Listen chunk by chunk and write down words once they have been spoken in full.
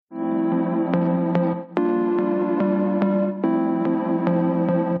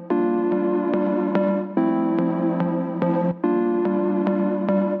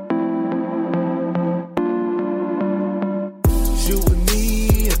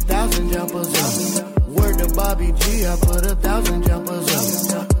Bobby G, I put 1,000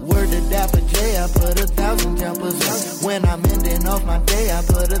 jumpers up. Word to Dapper J, I put 1,000 jumpers up. When I'm ending off my day, I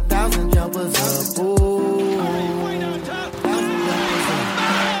put 1,000 jumpers up. Ooh.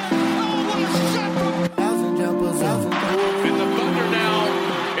 1,000 jumpers up. In the Thunder now,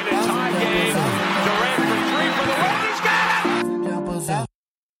 in a tie game. Durant for three for the win. He's got it! 1,000 jumpers up.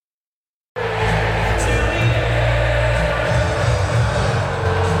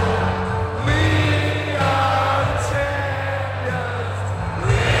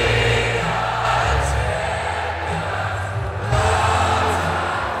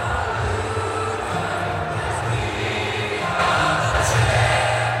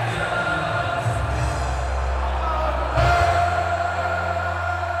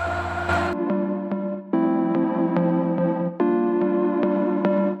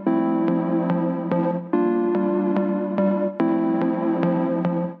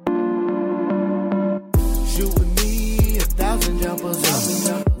 Shoot with me, 1,000 jumpers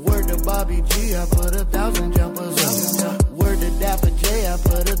up. Word to Bobby G, I put 1,000 jumpers up. Word to Dapper J, I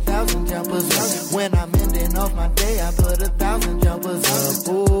put 1,000 jumpers up. When I'm ending off my day, I put 1,000 jumpers up.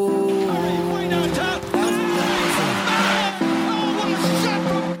 Ooh.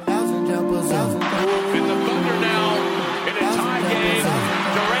 1,000 jumpers up. In the Thunder now, in a tie game.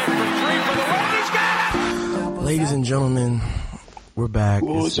 Durant for three for the win. He's got it! Ladies and gentlemen, we're back.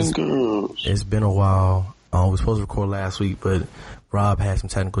 Boys and girls. It's been a while. We were supposed to record last week, but Rob had some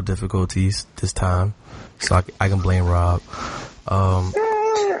technical difficulties this time, so I can blame Rob. I'm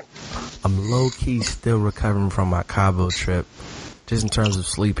low-key still recovering from my Cabo trip, just in terms of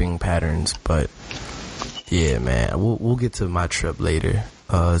sleeping patterns, but yeah, man, we'll get to my trip later.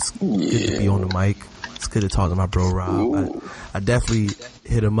 It's good to be on the mic. It's good to talk to my bro Rob. I definitely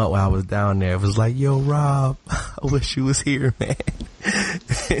hit him up while I was down there. It was like, yo, Rob, I wish you was here, man.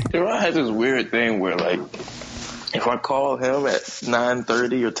 Rob has this weird thing where, like, if I call him at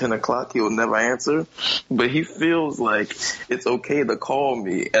 9:30 or 10 o'clock, he'll never answer. But he feels like it's okay to call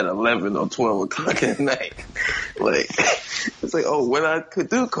me at 11 or 12 o'clock at night. Like, it's like, oh, when I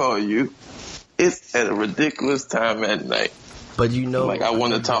do call you, it's at a ridiculous time at night. But you know, like, I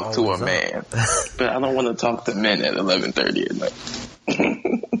want to talk to a man, but I don't want to talk to men at 11:30 at night.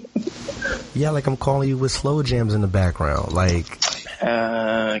 Yeah, like I'm calling you with slow jams in the background. Like,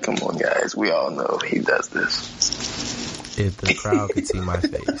 come on, guys. We all know he does this. if the crowd could see my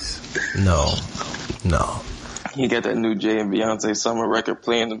face. No. You got that new Jay and Beyonce summer record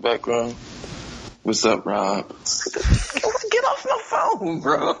playing in the background. What's up, Rob? Get off my phone,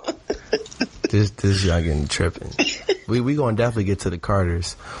 bro. This y'all getting tripping. We gonna definitely get to the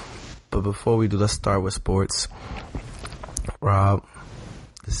Carters. But before we do, let's start with sports. Rob,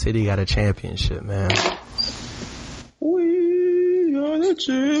 the city got a championship, man. We are the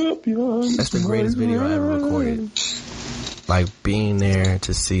champions. That's the greatest video I ever recorded. Like, being there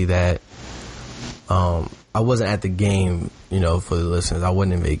to see that. I wasn't at the game, for the listeners. I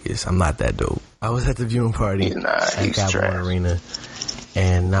wasn't in Vegas. I'm not that dope. I was at the viewing party at Capital Arena.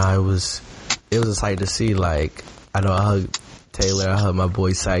 And it was a sight to see. Like, I know I hugged Taylor, I hugged my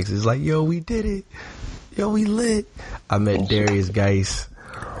boy Sykes. It's like, yo, we did it. Yo, we lit. I met Darius Geis.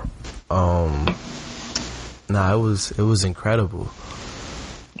 It was incredible.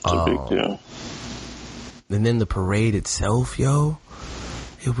 It's a big deal. And then the parade itself, yo,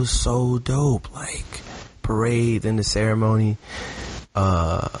 it was so dope. Like, parade, then the ceremony.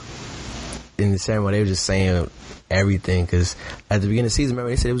 In the ceremony, they were just saying everything, because at the beginning of the season,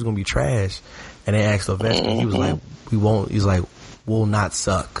 remember, they said it was going to be trash. And they asked Ovechkin, he was like, he's like, we'll not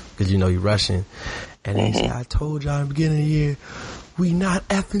suck, because, you're Russian. And then he said, I told y'all in the beginning of the year, we not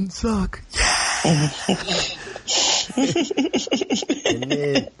effing suck. Yeah. And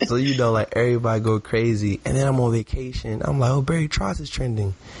then, so like, everybody go crazy. And then I'm on vacation. I'm like, Barry Trotz is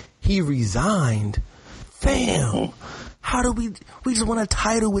trending. He resigned. Fam. How do we just want a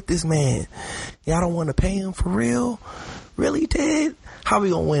title with this man? Y'all don't want to pay him for real? Really, Ted? How we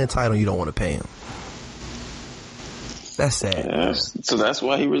gonna win a title and you don't want to pay him? That's sad. Yeah, so that's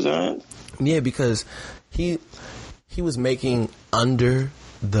why he resigned? Yeah, because he was making under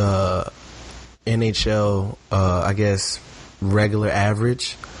the NHL, I guess, regular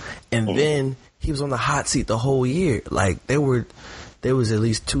average. And then he was on the hot seat the whole year. Like, there was at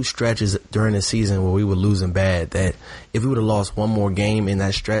least 2 stretches during the season where we were losing bad, that if we would have lost one more game in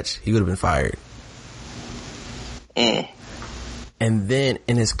that stretch, he would have been fired. And then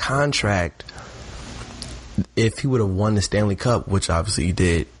in his contract, if he would have won the Stanley Cup, which obviously he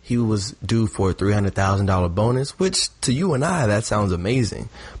did, he was due for a $300,000 bonus, which to you and I, that sounds amazing.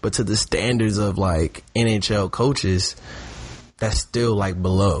 But to the standards of, like, NHL coaches, that's still, like,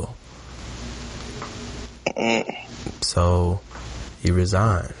 below. So he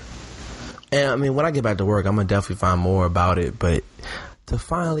resigned. And I mean, when I get back to work, I'm gonna definitely find more about it. But to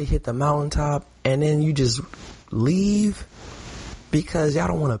finally hit the mountaintop and then you just leave because y'all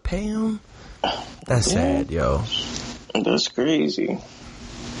don't want to pay him, that's sad, yo. That's crazy.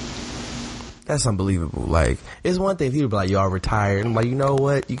 That's unbelievable. Like, it's one thing if he would be like, y'all retired. I'm like, you know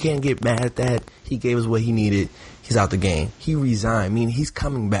what? You can't get mad at that. He gave us what he needed. He's out the game. He resigned. I mean, he's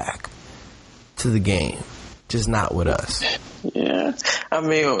coming back to the game, just not with us. Yeah. I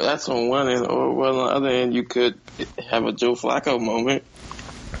mean, that's on one end. Or well, on the other end, you could have a Joe Flacco moment.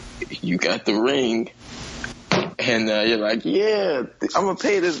 You got the ring. And you're like, yeah, I'm going to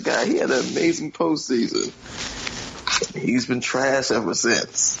pay this guy. He had an amazing postseason. He's been trash ever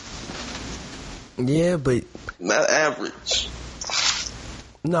since. Yeah, but not average.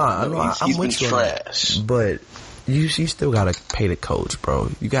 No, I'm with you. Trash. But you still gotta pay the coach,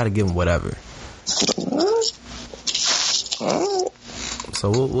 bro. You gotta give him whatever. So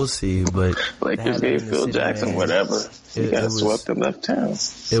we'll see. But Lakers gave Phil Jackson, man, whatever. He got swept and left town.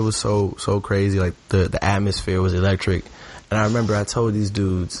 It was so crazy. Like the atmosphere was electric. And I remember I told these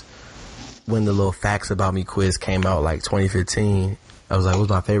dudes when the little facts about me quiz came out, like 2015. I was like, what was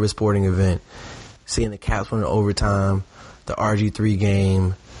my favorite sporting event? Seeing the Caps win in overtime, the RG3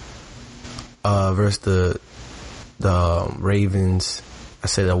 game versus the Ravens. I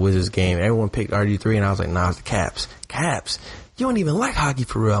said the Wizards game. Everyone picked RG3, and I was like, nah, it's the Caps. Caps? You don't even like hockey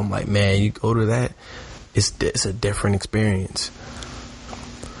for real. I'm like, man, you go to that, it's a different experience.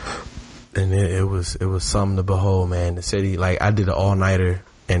 And it was something to behold, man. The city, like, I did an all-nighter,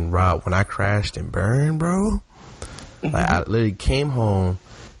 and Rob, when I crashed and burned, bro, like, I literally came home,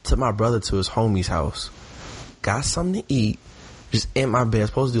 took my brother to his homie's house, got something to eat, just in my bed,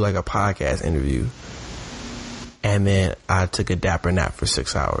 supposed to do like a podcast interview, and then I took a dapper nap for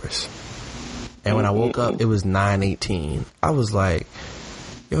 6 hours. And when I woke up, it was 9:18. I was like,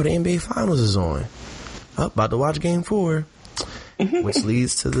 yo, the NBA Finals is on. About to watch Game 4. Which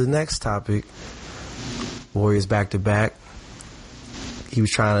leads to the next topic. Warriors back-to-back.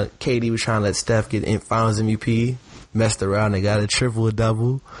 KD was trying to let Steph get in Finals MVP. Messed around and got a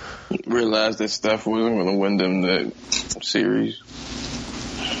triple-double. Realized that Steph wasn't going to win them the series.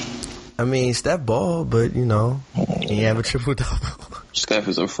 I mean, Steph ball, but, you know, he have a triple-double. Steph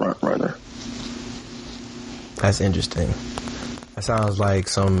is a front runner. That's interesting. That sounds like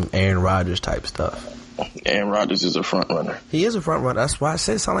some Aaron Rodgers type stuff. Aaron Rodgers is a front runner. He is a front runner. That's why I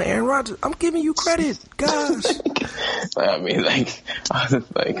said something like Aaron Rodgers. I'm giving you credit, gosh. I mean, like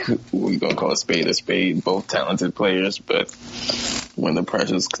we're gonna call a spade, both talented players, but when the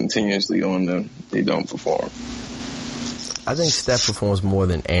pressure's continuously on them, they don't perform. I think Steph performs more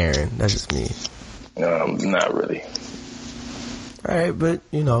than Aaron. That's just me. Not really. All right, but,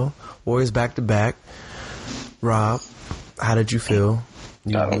 you know, Warriors back-to-back. Rob, how did you feel?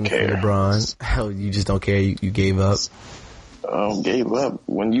 You I don't care. LeBron. Hell, you just don't care. You gave up. Gave up.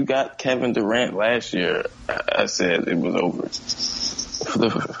 When you got Kevin Durant last year, I said it was over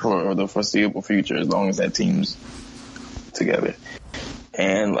for the foreseeable future, as long as that team's together.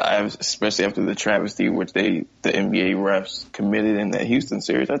 And especially after the travesty which the NBA refs committed in that Houston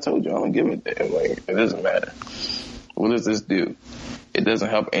series, I told you I don't give a damn. Like, it doesn't matter. What does this do? It doesn't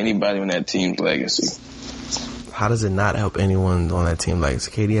help anybody on that team's legacy. How does it not help anyone on that team? Like,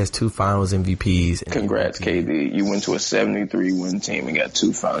 KD has 2 Finals MVPs. Congrats, KD. You went to a 73-win team and got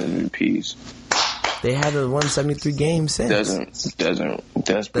 2 Finals MVPs. They haven't won 73 games since.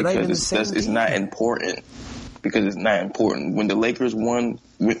 That's because it's not important. Because it's not important. When the Lakers won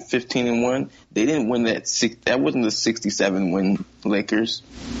with 15-1, they didn't win that. That wasn't the 67-win Lakers.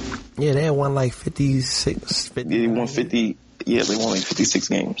 Yeah, they had won like 56. They won 50. Yeah, they won like 56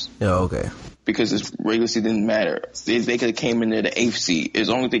 games. Yeah, okay. Because this regular season didn't matter. They could have came in there the 8th seed. As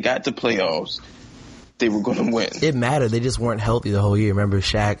long as they got to playoffs, they were going to win. It mattered. They just weren't healthy the whole year. Remember,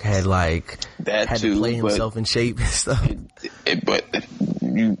 Shaq had to play himself in shape and stuff. But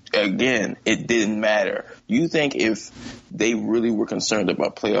it didn't matter. You think if they really were concerned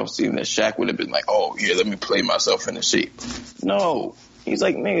about playoff season, that Shaq would have been like, oh, yeah, let me play myself into shape. No. He's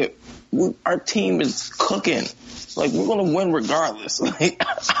like, nigga, our team is cooking. Like, we're going to win regardless. Like,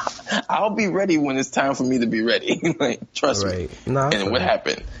 I'll be ready when it's time for me to be ready. Like, trust me. No, and what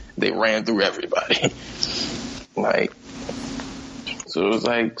happened? They ran through everybody. Like, so it was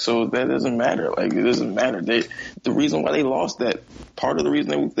like, so that doesn't matter. Like, it doesn't matter. The reason why they lost that, part of the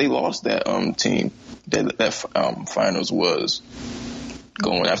reason they lost that team, that finals was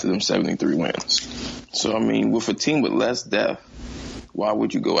going after them 73 wins. So, I mean, with a team with less depth, why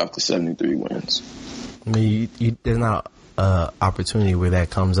would you go after 73 wins? I mean, there's not an opportunity where that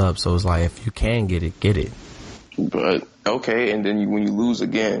comes up. So it's like, if you can get it, get it. But, okay, and then when you lose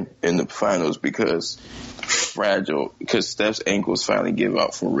again in the finals because Steph's ankles finally give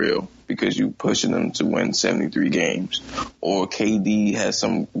out for real because you pushing them to win 73 games, or KD has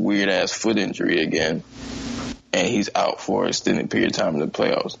some weird-ass foot injury again, and he's out for an extended period of time in the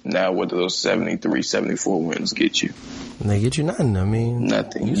playoffs. Now what do those 73, 74 wins get you? They get you nothing. I mean,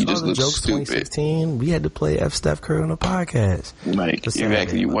 nothing. You just look jokes stupid. 2016, we had to play Steph Curry on the podcast. Like,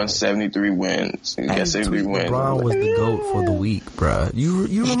 exactly. You won 73 wins. You got 73 wins. LeBron was the GOAT for the week, bruh. You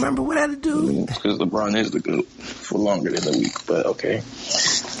remember what I had to do? Because LeBron is the GOAT for longer than a week, but okay.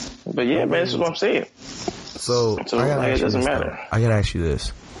 But yeah, man, this is what I'm saying. So it doesn't matter. I gotta ask you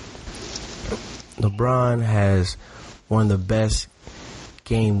this. LeBron has one of the best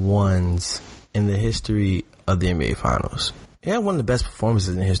game ones in the history of the NBA Finals. He had one of the best performances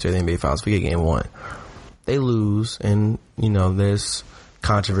in the history of the NBA Finals. Forget game one. They lose, and, there's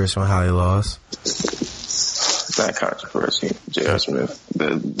controversy on how they lost. It's not controversy. J.R. Smith,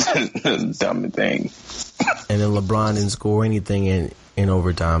 the dumb thing. And then LeBron didn't score anything in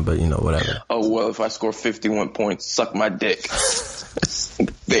overtime, but, whatever. Oh, well, if I score 51 points, suck my dick.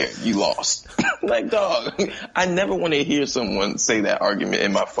 There, you lost. Like, dog, I never want to hear someone say that argument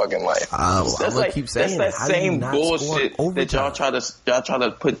in my fucking life. Keep saying that's that same bullshit that y'all try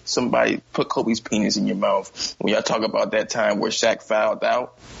to put Kobe's penis in your mouth when y'all talk about that time where Shaq fouled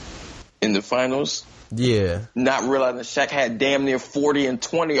out in the finals. Yeah. Not realizing Shaq had damn near 40 and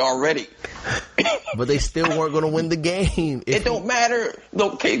 20 already. But they still weren't going to win the game. It don't matter.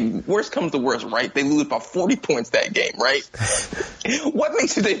 Okay, worst comes to worst, right? They lose by 40 points that game, right? What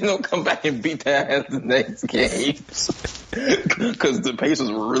makes you think they don't come back and beat their ass the next game? Because the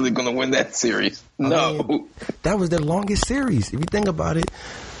Pacers were really going to win that series. No. I mean, that was their longest series. If you think about it.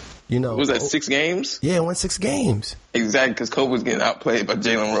 Was that 6 games? Yeah, it went 6 games. Exactly, because Kobe was getting outplayed by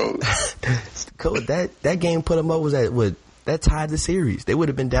Jalen Rose. that game put them up that tied the series. They would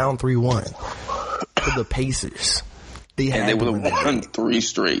have been down 3-1 for the Pacers. And they would have won 3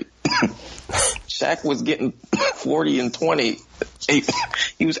 straight. Shaq was getting 40 and 20.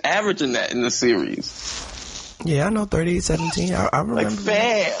 He was averaging that in the series. Yeah, I know, 38-17. I remember. Like,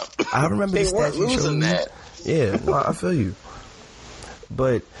 fam. I remember they the weren't stats you losing showed that. Me. Yeah, no, I feel you.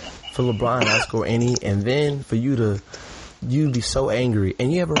 But for LeBron, I score any, and then for you be so angry,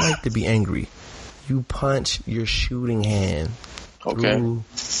 and you have a right to be angry. You punch your shooting hand through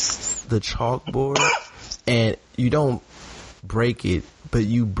the chalkboard, and you don't break it, but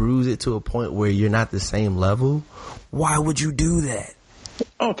you bruise it to a point where you're not the same level. Why would you do that?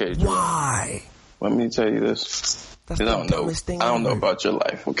 Okay. Why? Let me tell you this. That's I don't know about your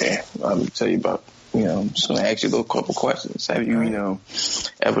life, okay? Let me tell you about, I'm just going to ask you a couple questions. Have you,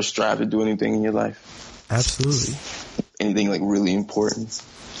 ever strived to do anything in your life? Absolutely. Anything, like, really important?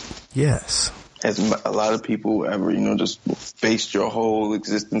 Yes. Has a lot of people ever, just based your whole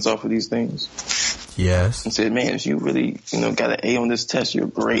existence off of these things? Yes. And said, man, if you really, got an A on this test, you're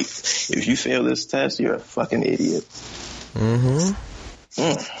great. If you fail this test, you're a fucking idiot.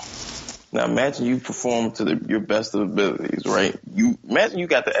 Now imagine you perform to your best of abilities, right? Imagine you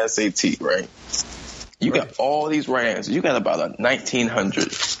got the SAT, right? You got all these right answers. You got about a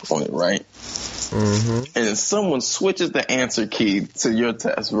 1900 on it, right? And then someone switches the answer key to your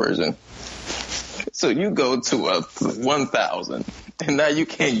test version. So you go to a 1000, and now you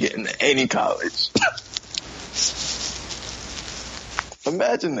can't get into any college.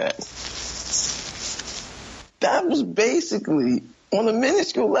 Imagine that. That was basically on a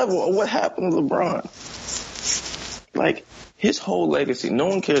minuscule level of what happened to LeBron. Like, his whole legacy, no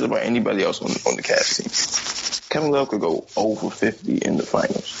one cares about anybody else on the Cavs team. Kevin Love could go over 50 in the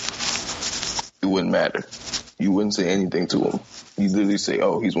finals. It wouldn't matter. You wouldn't say anything to him. You literally say,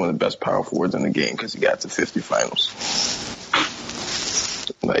 oh, he's one of the best power forwards in the game because he got to 50 finals.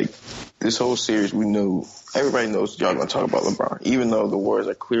 Like, this whole series, we knew, everybody knows y'all going to talk about LeBron. Even though the Warriors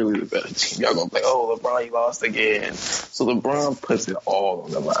are clearly the better team, y'all going to be like, oh, LeBron, he lost again. So LeBron puts it all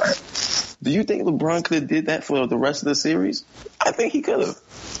on the line. Do you think LeBron could have did that for the rest of the series? I think he could have.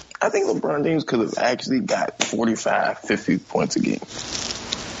 I think LeBron James could have actually got 45, 50 points a game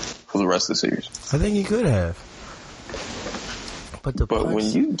for the rest of the series. I think he could have. But when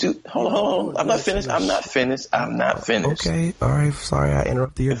you do, hold on. I'm not finished. Okay, all right. Sorry, I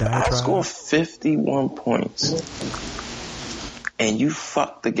interrupted your diatribe. I score 51 points, and you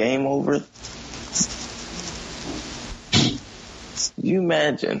fuck the game over. You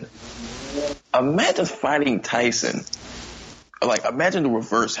imagine fighting Tyson. Like, imagine the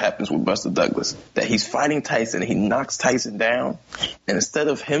reverse happens with Buster Douglas. That he's fighting Tyson, and he knocks Tyson down, and instead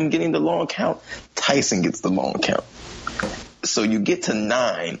of him getting the long count, Tyson gets the long count. So you get to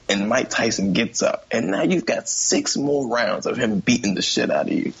 9, and Mike Tyson gets up, and now you've got 6 more rounds of him beating the shit out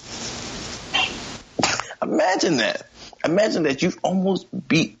of you. Imagine that. Imagine that you've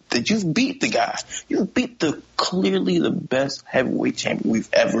beat the guy. You've beat clearly the best heavyweight champion we've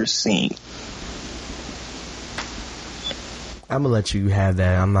ever seen. I'm gonna let you have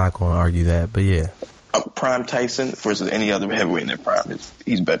that. I'm not gonna argue that, but yeah. Prime Tyson versus any other heavyweight in their prime,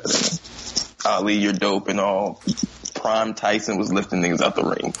 he's better than him. Ali, you're dope and all. Prime Tyson was lifting niggas out the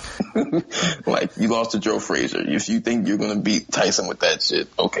ring. Like, you lost to Joe Frazier. If you think you're going to beat Tyson with that shit,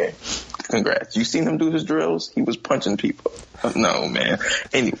 okay. Congrats. You seen him do his drills? He was punching people. No, man.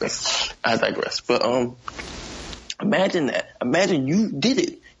 Anyway, I digress. But imagine that. Imagine you did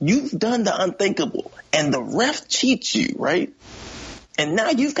it. You've done the unthinkable. And the ref cheats you, right? And now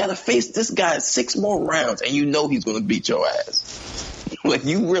you've got to face this guy 6 more rounds, and you know he's going to beat your ass. Like,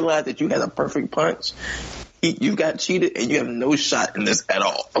 you realize that you had a perfect punch. You got cheated, and you have no shot in this at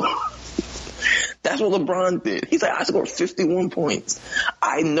all. That's what LeBron did. He's like, I scored 51 points.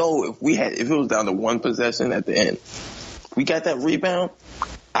 I know if it was down to 1 possession at the end, we got that rebound,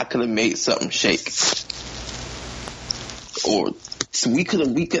 I could have made something shake. Or so we could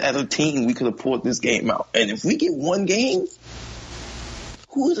as a team, we could have pulled this game out. And if we get 1 game,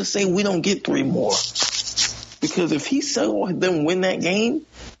 who is to say we don't get 3 more? Because if he saw them win that game,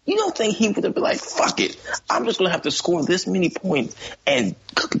 you don't think he would have been like, fuck it, I'm just going to have to score this many points and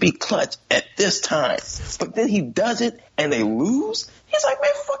be clutch at this time. But then he does it and they lose. He's like,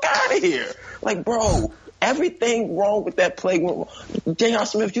 man, fuck out of here. Like, bro, everything wrong with that play went wrong. J.R.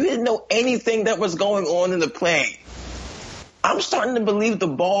 Smith, you didn't know anything that was going on in the play. I'm starting to believe the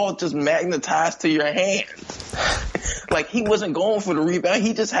ball just magnetized to your hand. Like, he wasn't going for the rebound.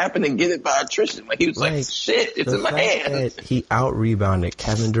 He just happened to get it by attrition. Like, he was like shit, it's in my hand. He out-rebounded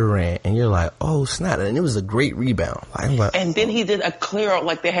Kevin Durant, and you're like, oh, snap. And it was a great rebound. And then he did a clear out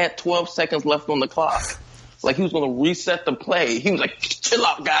like they had 12 seconds left on the clock. Like, he was going to reset the play. He was like, chill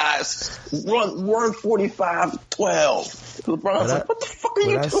out, guys. Run 45-12. LeBron's like, what the fuck are you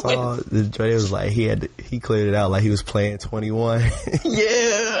doing? I saw the Dre was like, he cleared it out like he was playing 21.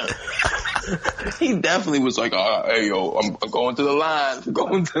 Yeah. He definitely was like, hey, yo, I'm going to the line.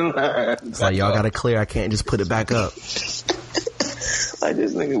 It's like, y'all got to clear. I can't just put it back up. Like,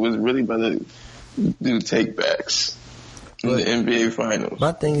 this nigga was really about to do take-backs in the NBA Finals.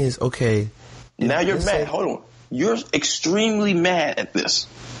 My thing is, okay. Now you're mad. Hold on. You're extremely mad at this.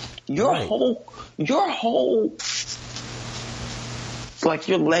 Your whole,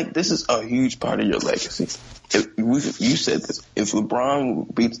 like, this is a huge part of your legacy. You said this. If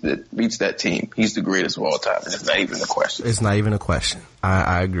LeBron beats that team, he's the greatest of all time. It's not even a question. It's not even a question.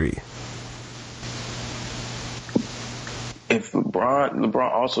 I agree. If LeBron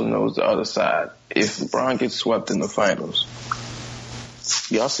also knows the other side. If LeBron gets swept in the finals,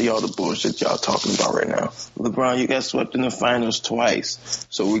 y'all see all the bullshit y'all talking about right now. LeBron, you got swept in the finals twice.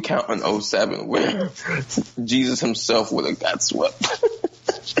 So we count on 07 where Jesus himself would have got swept.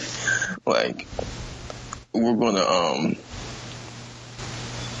 Like, we're going to,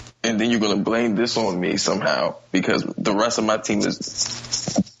 and then you're going to blame this on me somehow because the rest of my team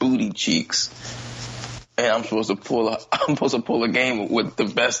is booty cheeks. And I'm supposed to pull a game with the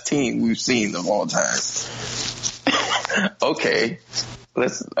best team we've seen of all time. Okay.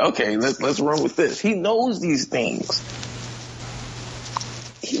 Let's run with this. He knows these things.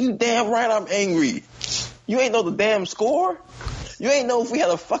 You damn right I'm angry. You ain't know the damn score? You ain't know if we had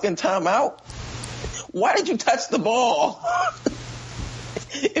a fucking timeout? Why did you touch the ball?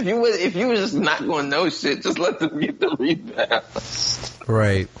 If you were just not going to know shit, just let them get the rebound.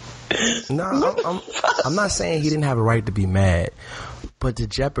 Right. No, I'm not saying he didn't have a right to be mad, but to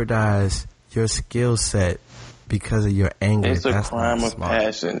jeopardize your skill set because of your anger. It's a crime of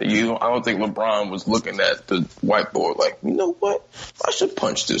passion. I don't think LeBron was looking at the whiteboard like, you know what? I should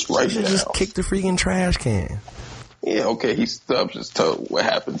punch this right now. Just kick the freaking trash can. Yeah, okay, he stubs his toe. What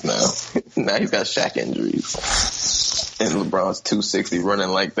happens now? Now he's got Shaq injuries. And LeBron's 260 running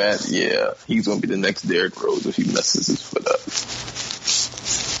like that. Yeah, he's going to be the next Derrick Rose if he messes his foot up.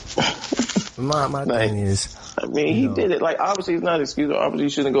 My thing is... I mean, he did it. Like, obviously he's not excusable. Obviously he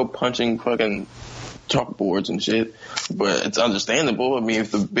shouldn't go punching fucking chalkboards and shit. But it's understandable. I mean,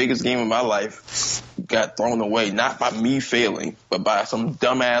 if the biggest game of my life got thrown away, not by me failing, but by some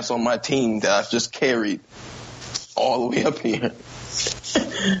dumbass on my team that I've just carried all the way up here.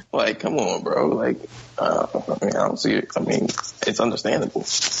 Like, come on, bro. Like, I mean, I don't see it. I mean, it's understandable.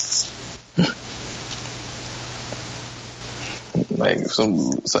 Like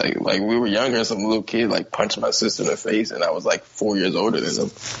we were younger and some little kid like punched my sister in the face and I was like 4 years older than him.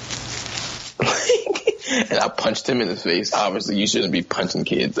 and I punched him in the face. Obviously, you shouldn't be punching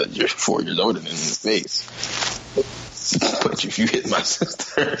kids that you're 4 years older than in the face. But if you hit my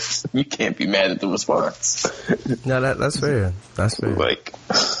sister, you can't be mad at the response. No, that's fair. That's fair.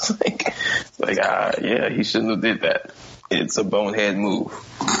 Yeah, he shouldn't have did that. It's a bonehead move,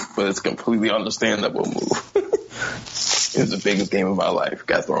 but it's a completely understandable move. It was the biggest game of my life.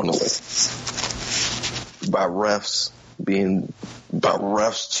 Got thrown away by refs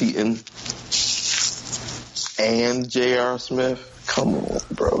cheating, and J.R. Smith. Come on,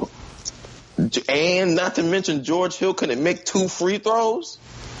 bro. And not to mention George Hill couldn't make 2 free throws.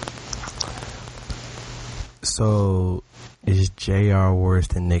 So is J.R. worse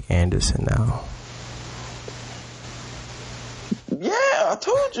than Nick Anderson now? Yeah, I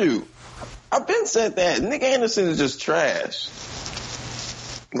told you. I've been said that. Nick Anderson is just trash.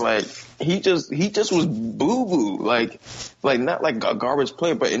 Like, he just was boo-boo. Like not like a garbage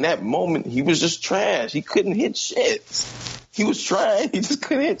player, but in that moment, he was just trash. He couldn't hit shit. He was trying. He just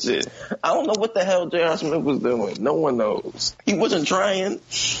couldn't hit shit. I don't know what the hell J.R. Smith was doing. No one knows. He wasn't trying.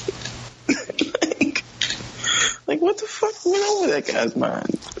 like, what the fuck went over that guy's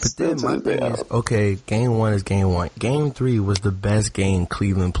mind? But then my thing is, okay, game 1 is game 1. Game 3 was the best game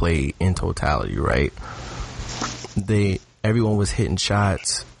Cleveland played in totality, right? Everyone was hitting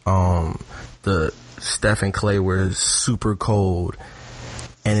shots. The Steph and Clay were super cold.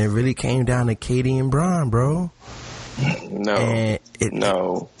 And it really came down to KD and Bron, bro. No. Let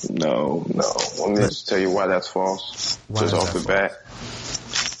me just tell you why that's false. Just off the bat.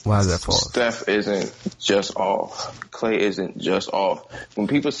 Why is that false? Steph isn't just off. Clay isn't just off. When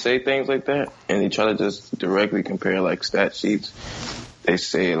people say things like that and they try to just directly compare like stat sheets, they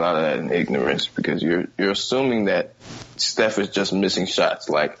say a lot of that in ignorance because you're assuming that Steph is just missing shots,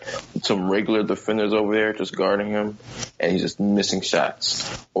 like some regular defenders over there just guarding him, and he's just missing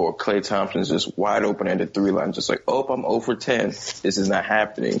shots. Or Klay Thompson's just wide open at the 3-line, just like, oh, I'm 0 for 10. This is not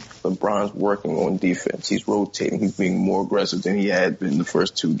happening. LeBron's working on defense. He's rotating. He's being more aggressive than he had been in the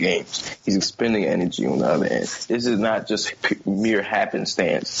first 2 games. He's expending energy on the other end. This is not just mere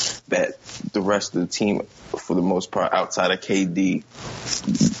happenstance that the rest of the team, for the most part, outside of KD,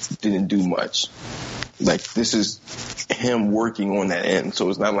 didn't do much. Like, this is him working on that end. So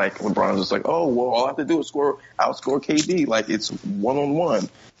it's not like LeBron's just like, oh, well, all I have to do is outscore KD. Like, it's one-on-one.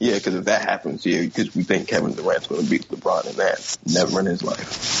 Yeah, because if that happens, yeah, because we think Kevin Durant's going to beat LeBron in that. Never in his life.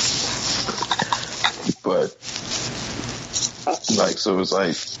 But, like, so it's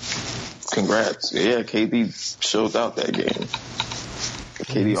like, congrats. Yeah, KD showed out that game.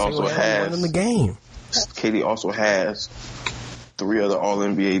 KD also has... the game. KD also has 3 other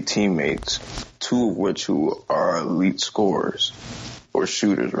All-NBA teammates, 2 of which who are elite scorers, or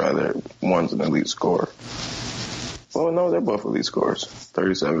shooters rather. One's an elite scorer. Well, no, they're both elite scorers.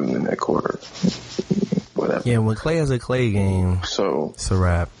 37 in that quarter. Whatever. Yeah, when Clay has a Clay game, so it's a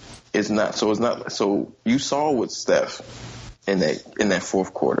wrap. It's not. So you saw with Steph in that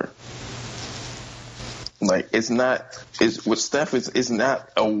fourth quarter. Like, it's with Steph, it's not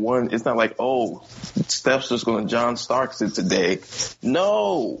a one, it's not like, oh, Steph's just going to John Starks it today.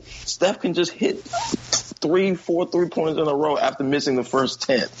 No, Steph can just hit 3-4 3-pointers in a row after missing the first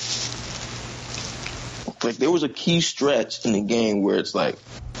 10. Like, there was a key stretch in the game where it's like,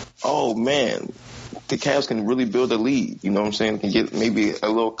 oh man, the Cavs can really build a lead. You know what I'm saying? Can get maybe a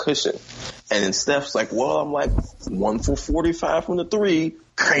little cushion. And then Steph's like, well, I'm like 1 for 45 from the 3.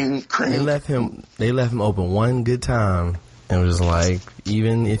 Crane. They left him open one good time, and was like,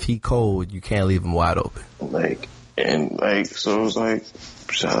 even if he cold, you can't leave him wide open. So it was like,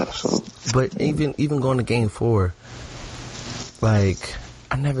 so. But even going to game 4, like,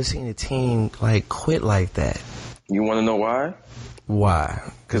 I've never seen a team like quit like that. You want to know why?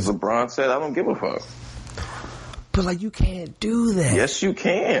 Why? Because LeBron said, I don't give a fuck. But, like, you can't do that. Yes, you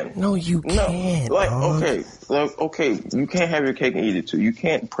can. No, you can't. Okay, you can't have your cake and eat it, too. You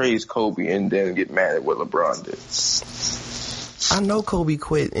can't praise Kobe and then get mad at what LeBron did. I know Kobe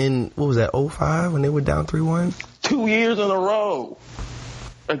quit in, what was that, 2005 when they were down 3-1? 2 years in a row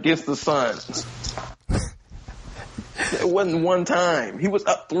against the Suns. It wasn't one time. He was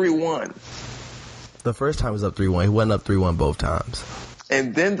up 3-1. The first time he was up 3-1. He wasn't up 3-1 both times.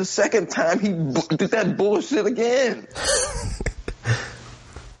 And then the second time, he did that bullshit again.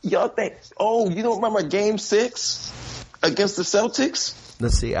 Y'all think, you don't remember Game 6 against the Celtics?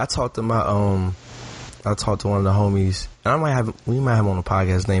 Let's see. I talked to one of the homies, and we might have him on the podcast.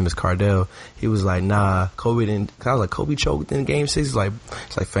 His name is Cardell. He was like, nah, Kobe didn't. I was like, Kobe choked in Game 6. It's like,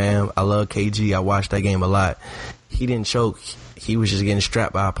 fam, I love KG. I watched that game a lot. He didn't choke. He was just getting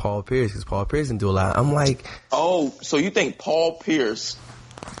strapped by Paul Pierce because Paul Pierce didn't do a lot. I'm like, so you think Paul Pierce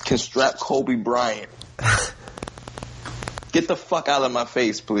can strap Kobe Bryant Get the fuck out of my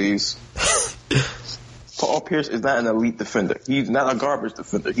face, please. Paul Pierce is not an elite defender. He's not a garbage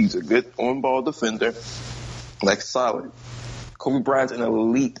defender. He's a good on-ball defender, like solid. Kobe Bryant's an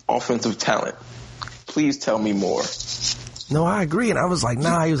elite offensive talent. Please tell me more. No, I agree. And I was like,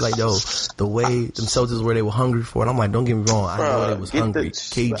 nah. He was like, yo, the way them Celtics where they were hungry for it. I'm like, don't get me wrong. I know they was hungry.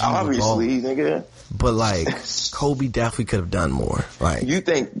 KG obviously, nigga. But like, Kobe definitely could have done more. Like,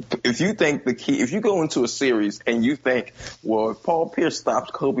 if you go into a series and you think, well, if Paul Pierce stops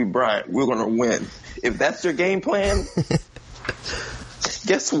Kobe Bryant, we're gonna win. If that's your game plan,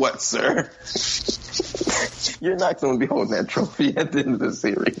 guess what, sir? You're not gonna be holding that trophy at the end of the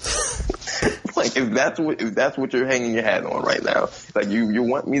series. Like, if that's what you're hanging your hat on right now, like you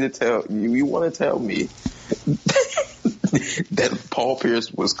want me to tell you want to tell me that Paul Pierce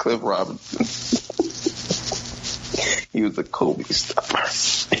was Cliff Robinson. He was a Kobe stopper.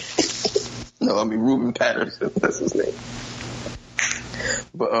 No, I mean Ruben Patterson. That's his name.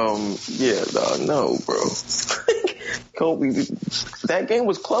 But yeah, no, bro. Kobe, that game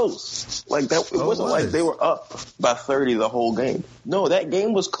was close. Like that, it wasn't like they were up by 30 the whole game. No, that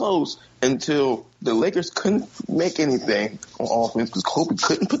game was close until the Lakers couldn't make anything on offense because Kobe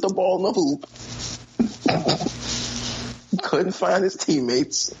couldn't put the ball in the hoop. Couldn't find his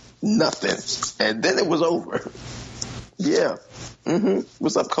teammates. Nothing. And then it was over. Yeah.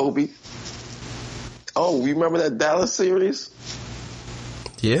 What's up, Kobe? Oh, you remember that Dallas series?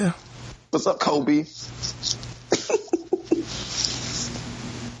 yeah. What's up, Kobe?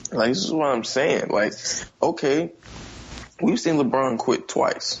 Like, this is what I'm saying. Like, okay, we've seen LeBron quit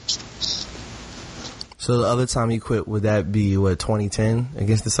twice. So the other time he quit, would that be, 2010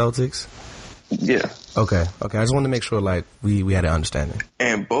 against the Celtics? Yeah. Okay. I just wanted to make sure, like, we had an understanding.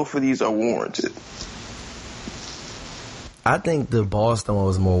 And both of these are warranted. I think the Boston one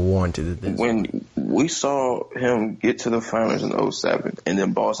was more warranted than this. When we saw him get to the finals in 07, and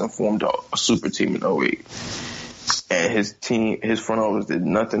then Boston formed a super team in 08. And his front office did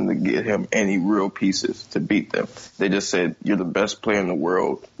nothing to get him any real pieces to beat them. They just said, you're the best player in the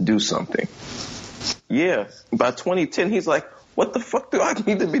world, do something. Yeah, by 2010, he's like, what the fuck do I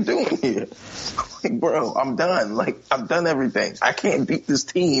need to be doing here? Like, bro, I'm done. Like, I've done everything. I can't beat this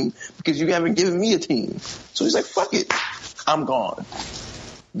team because you haven't given me a team. So he's like, fuck it. I'm gone.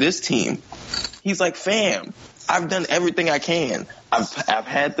 This team. He's like, fam, I've done everything I can. I've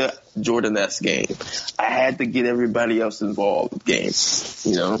had the Jordan-esque game. I had to get everybody else involved with games.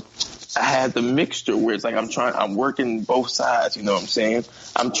 You know, I had the mixture where it's like I'm working both sides. You know what I'm saying?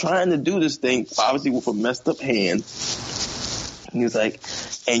 I'm trying to do this thing, obviously with a messed up hand. And he's like,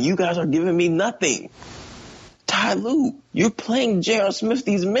 and you guys are giving me nothing. Ty Lue, you're playing J.R. Smith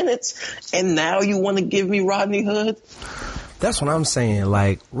these minutes, and now you want to give me Rodney Hood? That's what I'm saying.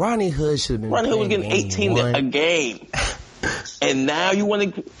 Like, Rodney Hood should have been. Rodney Hood was getting 18 a game. And now you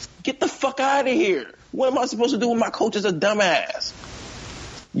want to get the fuck out of here. What am I supposed to do when my coach is a dumbass?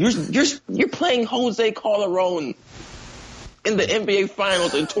 You're playing Jose Calderon in the NBA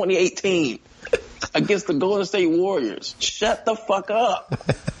Finals in 2018 against the Golden State Warriors. Shut the fuck up.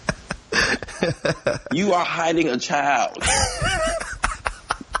 You are hiding a child.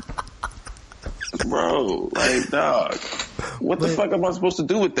 Bro, like, dog. What the fuck am I supposed to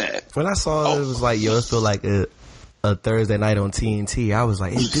do with that? When I saw it, it was like, yo, it felt like a Thursday night on TNT. I was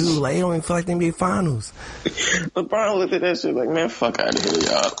like, hey, dude, like, it don't even feel like the NBA Finals. LeBron looked at that shit like, man, fuck out of here,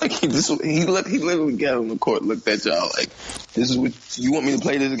 y'all. Like, he literally got on the court, looked at y'all like, this is what, you want me to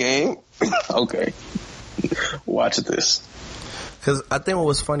play this game? Okay. Watch this. Because I think what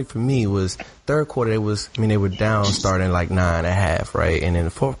was funny for me was third quarter, they were down starting like 9.5, right? And in the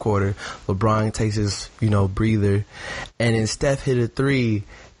fourth quarter, LeBron takes his, breather, and then Steph hit a three,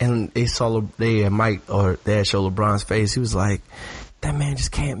 and they had showed LeBron's face. He was like, that man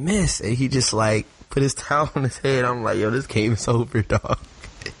just can't miss. And he just like put his towel on his head. I'm like, yo, this game is over, dog.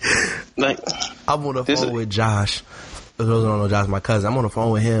 Like, I'm on the phone with Josh. For those who don't know Josh, my cousin, I'm on the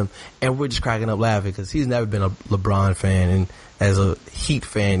phone with him, and we're just cracking up laughing because he's never been a LeBron fan, and as a Heat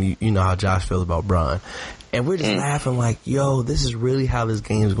fan, you know how Josh feels about Bron. And we're just laughing like, yo, this is really how this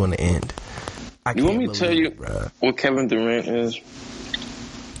game is going to end. You want me to tell you what Kevin Durant is?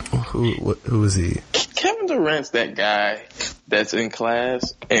 Who is he? Kevin Durant's that guy that's in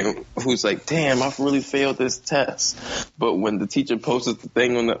class and who's like, damn, I've really failed this test. But when the teacher posts the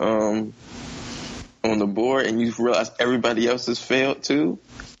thing on the board and you realize everybody else has failed too,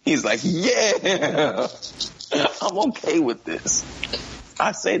 he's like, yeah, I'm okay with this.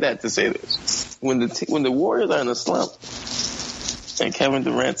 I say that to say this. When the Warriors are in a slump and Kevin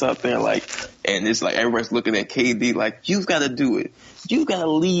Durant's out there like, and it's like everybody's looking at KD like, you've got to do it. You've got to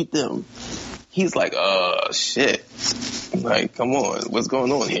lead them. he's like, shit. Like, come on, what's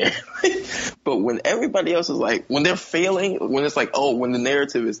going on here? But when everybody else is like, when they're failing, when it's like, when the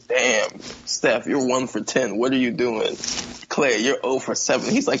narrative is, damn, Steph, you're 1 for 10. What are you doing? Clay, you're 0 for 7.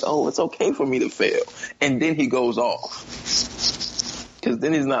 He's like, it's okay for me to fail. And then he goes off. Because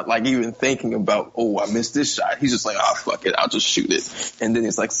then he's not like even thinking about, I missed this shot. He's just like, fuck it, I'll just shoot it. And then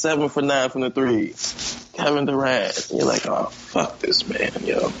it's like 7 for 9 from the 3. Kevin Durant. You're like, fuck this man,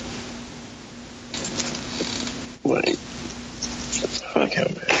 yo. Like, fuck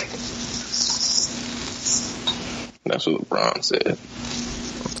him, man. That's what LeBron said.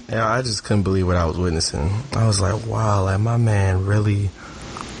 Yeah, I just couldn't believe what I was witnessing. I was like, wow, like my man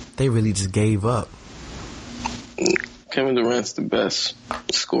they really just gave up. Kevin Durant's the best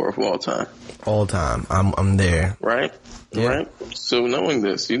scorer of all time. All time. I'm there. Right? Yeah. Right? So knowing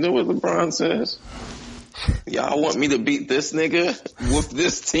this, you know what LeBron says? Y'all want me to beat this nigga with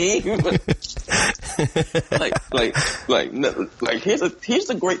this team? Here's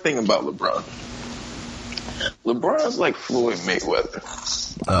the great thing about LeBron. LeBron's like Floyd Mayweather.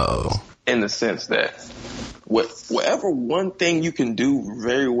 Oh. In the sense that whatever one thing you can do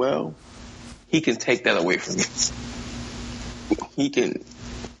very well, he can take that away from you. He can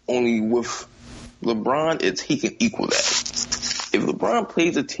only with LeBron, he can equal that. If LeBron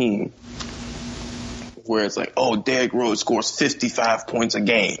plays a team where it's like, Derrick Rose scores 55 points a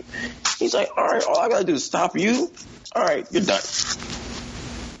game, he's like, all right, all I gotta do is stop you. All right, you're done.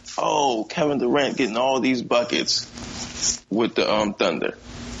 Kevin Durant getting all these buckets with the Thunder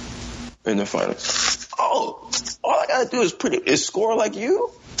in the finals. All I gotta do is score like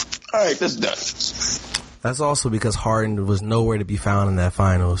you. All right, that's done. That's also because Harden was nowhere to be found in that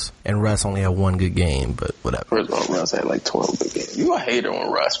finals, and Russ only had one good game, but whatever. First of all, Russ had like 12 good games. You a hater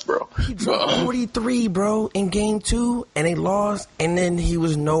on Russ, bro. He dropped 43, bro, in game 2, and they lost, and then he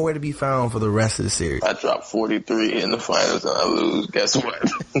was nowhere to be found for the rest of the series. I dropped 43 in the finals, and I lose. Guess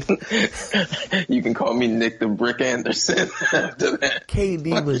what? You can call me Nick the Brick Anderson after that.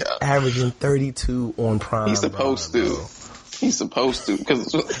 KD was averaging 32 on prime. He's supposed to. He's supposed to,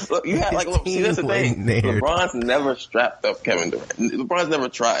 because look, you had see, that's the thing. LeBron's never strapped up Kevin Durant. LeBron's never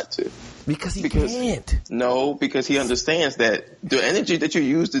tried to. Because he can't. No, because he understands that the energy that you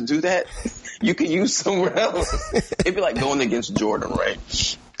use to do that, you can use somewhere else. It'd be like going against Jordan, right?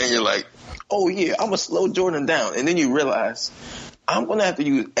 And you're like, I'm gonna slow Jordan down, and then you realize I'm gonna have to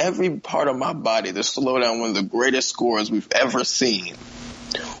use every part of my body to slow down one of the greatest scorers we've ever seen.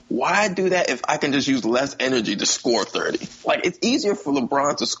 Why do that if I can just use less energy to score 30? Like, it's easier for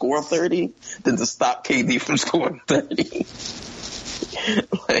LeBron to score 30 than to stop KD from scoring 30.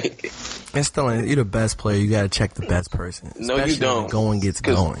 It's still, you're the best player. You got to check the best person. No, you don't. When the going gets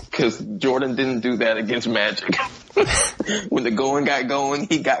going. Because Jordan didn't do that against Magic. When the going got going,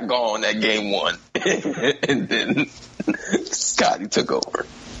 he got gone at game 1. And then Scottie took over.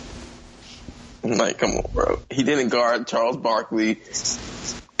 Like, come on, bro. He didn't guard Charles Barkley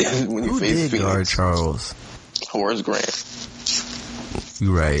when Who faced did Phoenix. Guard Charles? Horace Grant.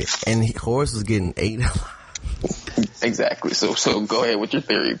 You're right. And Horace was getting 8. Exactly. So go ahead with your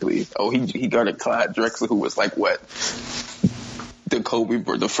theory, please. He guarded Clyde Drexler, who was like what?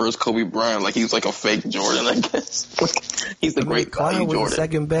 The first Kobe Bryant, like he was like a fake Jordan, I guess. He's the great Clyde value was Jordan. The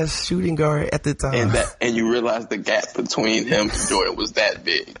second best shooting guard at the time. And you realize the gap between him and Jordan was that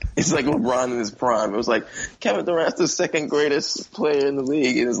big. It's like LeBron in his prime. It was like Kevin Durant's the second greatest player in the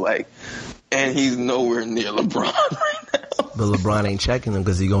league. And it's like, and he's nowhere near LeBron right now. But LeBron ain't checking him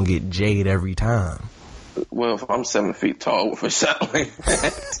because he's going to get jaded every time. Well, if I'm 7 feet tall with a shot like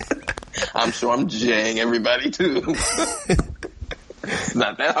that, I'm sure I'm jaying everybody too. It's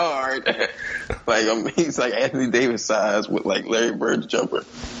not that hard. Like, he's like Anthony Davis size with like Larry Bird's jumper.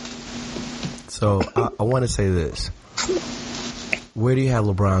 So I want to say this. Where do you have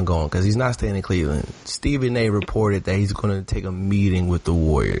LeBron going? Because he's not staying in Cleveland. Stephen A. reported that he's going to take a meeting with the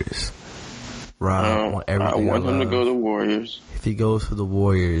Warriors. I want him to go to the Warriors. If he goes to the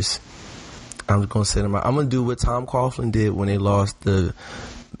Warriors, I'm going to send him out. I'm going to do what Tom Coughlin did when they lost the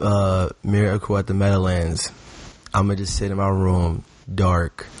Miracle at the Meadowlands. I'm going to just sit in my room,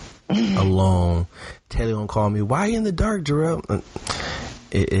 dark, alone. Taylor going to call me, why are you in the dark, Jarrell?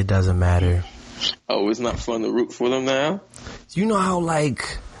 It doesn't matter. Oh, it's not fun to root for them now? You know how,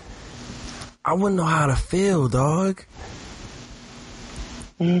 like, I wouldn't know how to feel, dog.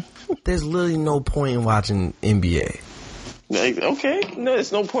 There's literally no point in watching NBA. Like, okay, no,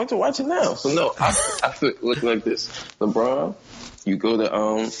 there's no point to watching now. So no, I feel look like this. LeBron, you go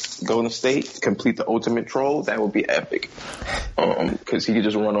to Golden State, complete the ultimate troll. That would be epic. Because he could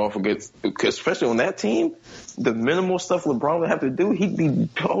just run off against. Because especially on that team, the minimal stuff LeBron would have to do, he'd be,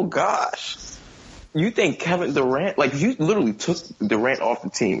 oh gosh, You think Kevin Durant, like you literally took Durant off the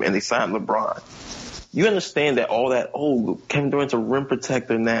team and they signed LeBron. You understand that all that, Kevin Durant's a rim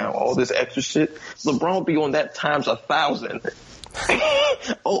protector now, all this extra shit. LeBron will be on that times 1,000.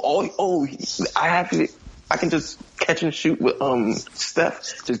 I can just catch and shoot with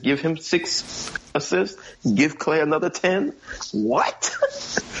Steph. Just give him 6 assists. Give Clay another 10. What?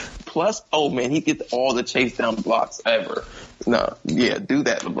 Plus, he gets all the chase down blocks ever. No, yeah, do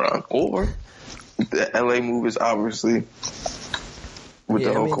that, LeBron. Or the LA move is obviously with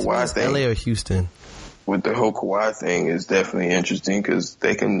the whole Kawhi thing. LA or Houston. With the whole Kawhi thing is definitely interesting because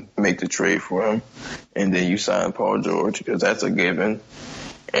they can make the trade for him, and then you sign Paul George because that's a given,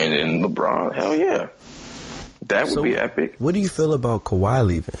 and then LeBron, hell yeah, that would be epic. What do you feel about Kawhi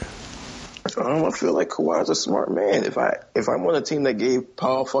leaving? I feel like Kawhi's a smart man. If I'm on a team that gave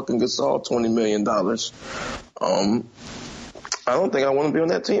Paul fucking Gasol $20 million, I don't think I want to be on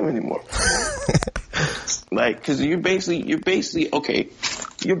that team anymore. Like, because you're basically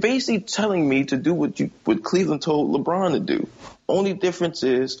telling me to do what Cleveland told LeBron to do. Only difference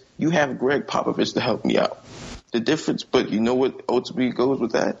is you have Greg Popovich to help me out. The difference, but you know what ultimately goes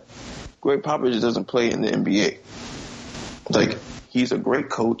with that? Greg Popovich doesn't play in the NBA. Like, he's a great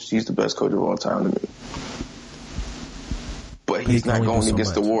coach. He's the best coach of all time to me. But he's not going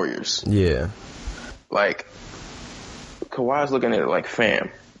against the Warriors. Yeah. Like, Kawhi's looking at it like, fam,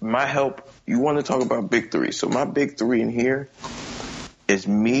 my help, you want to talk about big three. So my big three in here is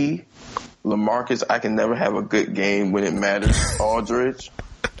me, LaMarcus, I can never have a good game when it matters, Aldridge,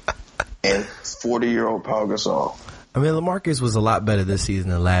 and 40-year-old Pau Gasol. I mean, LaMarcus was a lot better this season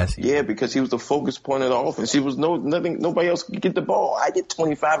than last year. Yeah, because he was the focus point of the offense. He was nobody else could get the ball. I get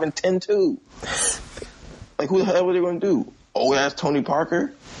 25 and 10 too. Like, who the hell were they going to do? That's Tony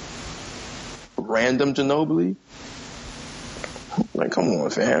Parker? Random Ginobili? Like, come on,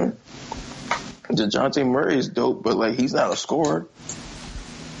 fam. DeJounte Murray is dope, but, like, he's not a scorer.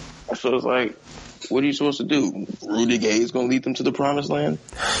 So it's like, what are you supposed to do? Rudy Gay is going to lead them to the promised land?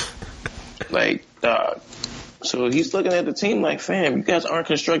 Like, so he's looking at the team like, fam, you guys aren't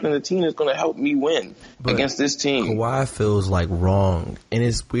constructing the team that's going to help me win against this team. Kawhi feels like wrong. And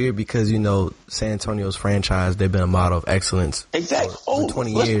it's weird because, San Antonio's franchise, they've been a model of excellence for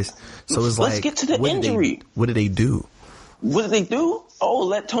 20 years. So it's like, let's get to the injury. What did they do? What did they do?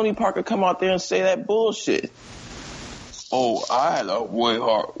 Let Tony Parker come out there and say that bullshit. I had a way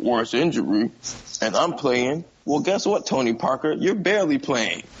worse injury, and I'm playing. Well, guess what, Tony Parker? You're barely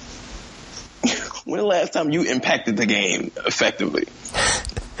playing. When the last time you impacted the game effectively?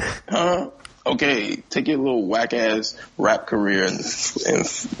 Huh? Okay, take your little whack-ass rap career and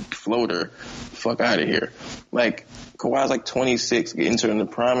floater. Fuck out of here. Like, Kawhi's like 26, entering the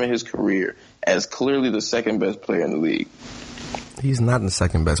prime of his career as clearly the second best player in the league. He's not the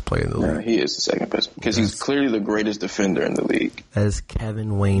second best player in the league. No, he is the second best because he's clearly the greatest defender in the league. That is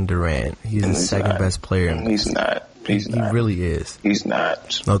Kevin Wayne Durant. He's the second best player in the league. He's not. He really is. He's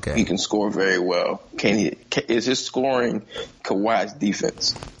not. Okay. He can score very well. Is his scoring Kawhi's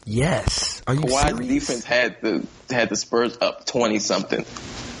defense? Yes. Are you Kawhi's serious? defense had the Spurs up 20-something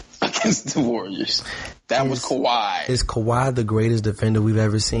against the Warriors. That was Kawhi. Is Kawhi the greatest defender we've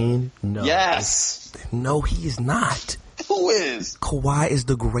ever seen? No. Yes. No, he is not. Who is? Kawhi is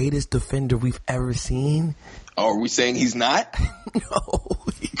the greatest defender we've ever seen. Oh, are we saying he's not? No.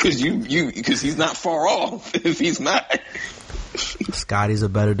 Because he's not far off if he's not. Scotty's a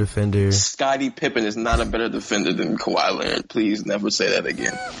better defender. Scottie Pippen is not a better defender than Kawhi Leonard. Please never say that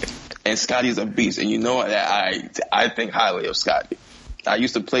again. And Scotty's a beast. And you know that I think highly of Scotty. I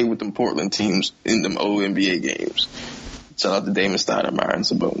used to play with them Portland teams in them old NBA games. Shout out to Damon Stoudemire and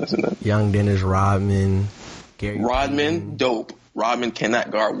Sabonis and them. Young Dennis Rodman. Gary Rodman, Payton. Dope. Rodman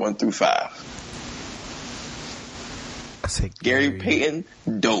cannot guard 1 through 5. I said Gary Payton,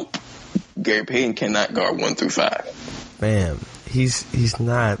 dope. Gary Payton cannot guard 1 through 5. Bam. He's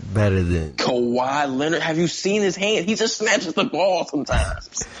not better than Kawhi Leonard. Have you seen his hand? He just snatches the ball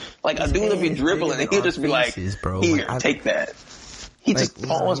sometimes. Like, a dude will be dribbling and he'll just be like, here, take that. He just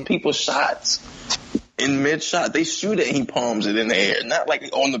palms people's shots. In mid-shot, they shoot it and he palms it in the air. Not like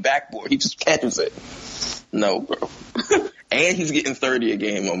on the backboard. He just catches it. No, bro. And he's getting 30 a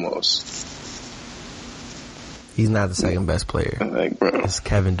game almost. He's not the second best player. Like, bro, it's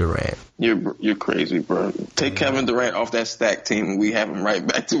Kevin Durant. You're crazy, bro. Take Kevin Durant off that stack team and we have him right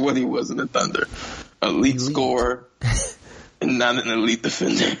back to what he was in the Thunder. Elite scorer and not an elite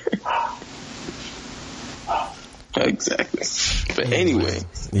defender. Exactly. But anyway,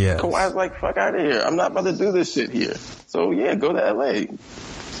 yeah. Kawhi's like, fuck out of here. I'm not about to do this shit here. So, yeah, go to LA.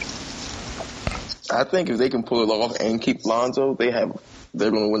 I think if they can pull it off and keep Lonzo, they're going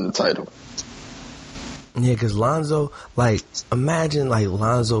to win the title. Yeah, because Lonzo, like, imagine, like,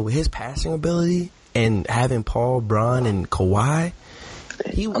 Lonzo, his passing ability and having Paul, Bron, and Kawhi.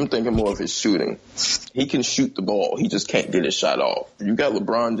 I'm thinking more of his shooting. He can shoot the ball. He just can't get his shot off. You got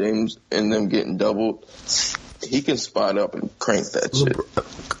LeBron James and them getting doubled. He can spot up and crank that shit.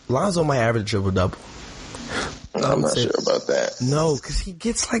 Lonzo might average triple-double. I'm not sure about that. No, because he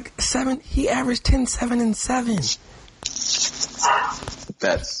gets like 7. He averaged 10, 7, and 7.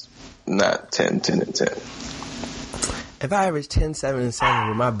 That's not 10, 10, and 10. If I average 10, 7, and 7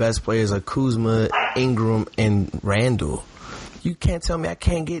 with my best players are Kuzma, Ingram, and Randall, you can't tell me I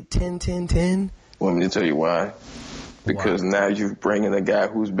can't get 10, 10, 10? Want me to tell you why? Because now you're bringing a guy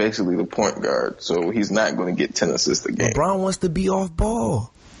who's basically the point guard, so he's not going to get 10 assists a game. LeBron wants to be off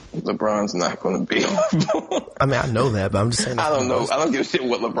ball. LeBron's not going to be off ball. I mean, I know that, but I'm just saying. I don't know. I don't give a shit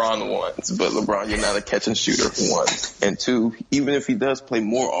what LeBron wants, but LeBron, you're not a catch and shooter, for one. And two, even if he does play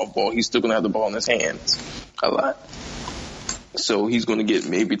more off ball, he's still going to have the ball in his hands a lot. So he's going to get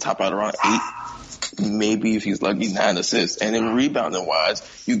maybe top out around 8. Maybe if he's lucky, 9 assists. And then rebounding wise,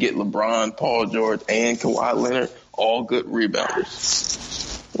 you get LeBron, Paul George, and Kawhi Leonard, all good rebounders.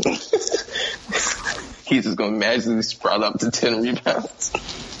 He's just going to magically sprout up to 10 rebounds.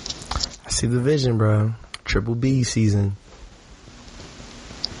 I see the vision, bro. Triple B season.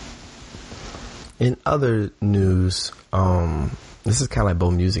 In other news, this is kind of like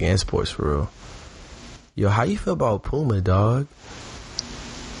both music and sports for real. Yo, how you feel about Puma, dog?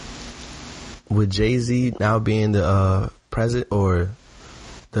 With Jay-Z now being the president or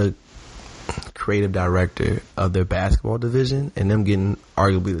the creative director of their basketball division and them getting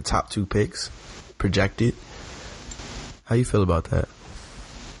arguably the top 2 picks projected. How you feel about that?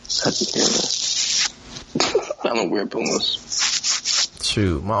 I don't wear Pumas.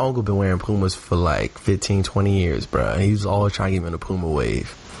 Shoot, my uncle been wearing Pumas for like 15, 20 years, bro. He's always trying to get me in the Puma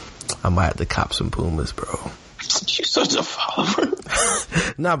wave. I might have to cop some Pumas, bro. You're such a follower.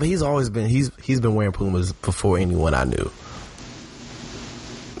 Nah, but he's always been he's been wearing Pumas before anyone I knew.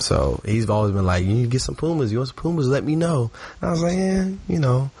 So he's always been like, you need to get some Pumas. You want some Pumas? Let me know. And I was like, yeah, you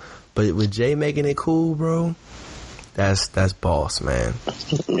know. But with Jay making it cool, bro, that's boss, man.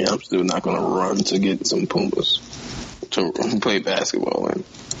 Yeah, I'm still not gonna run to get some Pumas to play basketball in.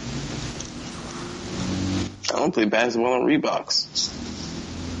 I don't play basketball on Reeboks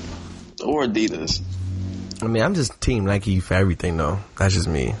or Adidas. I mean, I'm just Team Nike for everything, though. That's just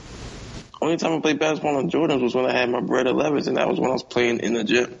me. Only time I played basketball on Jordans was when I had my Brett 11s, and that was when I was playing in the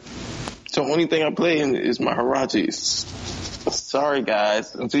gym. So the only thing I play in is my Huaraches. Sorry,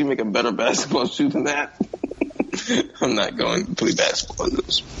 guys. Until you make a better basketball shoe than that, I'm not going to play basketball in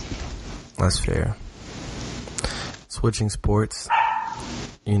those. That's fair. Switching sports,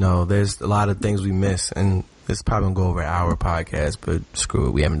 you know, there's a lot of things we miss, and it's probably going to go over our podcast, but screw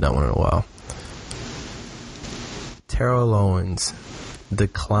it, we haven't done one in a while. Terrell Owens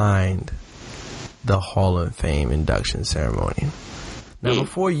declined the Hall of Fame induction ceremony. Now,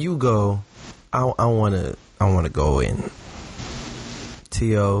 before you go, I want to go in.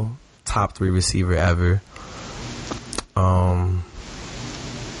 T.O., top 3 receiver ever.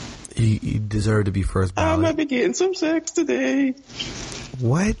 He deserved to be first ballot. I might be getting some sex today.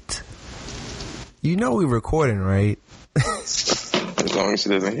 What? You know we're recording, right? As long as she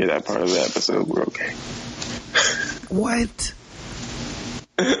doesn't hear that part of the episode, we're okay. What?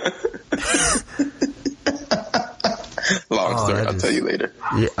 Long story. I'll tell you later.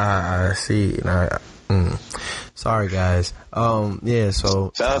 Yeah, I see. Sorry, guys. Yeah.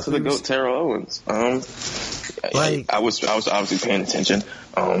 So shout out to the GOAT Terrell Owens. I was obviously paying attention.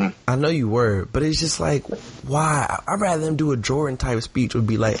 I know you were, but it's just like, why? I'd rather them do a Jordan type speech. Would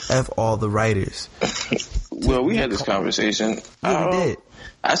be like, F all the writers. Well, we had this conversation. Yeah, we did.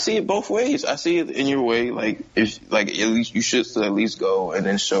 I see it both ways. I see it in your way, like if at least you should still at least go and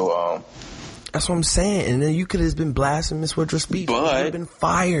then show. That's what I'm saying. And then you could have been blasphemous with your speech. But you would have been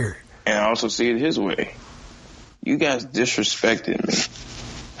fired. And I also see it his way. You guys disrespected me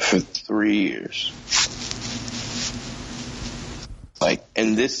for 3 years. Like,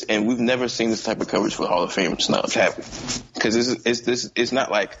 and we've never seen this type of coverage for the Hall of Fame snubs, have we? Because it's not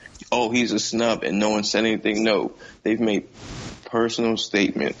like, oh, he's a snub and no one said anything. No, they've made personal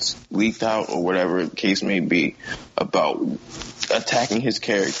statements, leaked out or whatever the case may be, about attacking his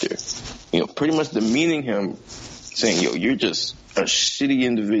character. You know, pretty much demeaning him, saying, yo, you're just a shitty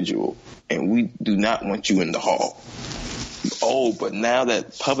individual and we do not want you in the Hall. Oh, but now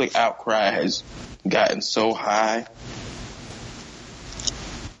that public outcry has gotten so high,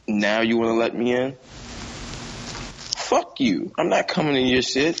 now you want to let me in? Fuck you. I'm not coming in your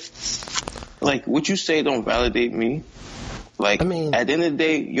shit. Like, what you say don't validate me. Like, I mean, at the end of the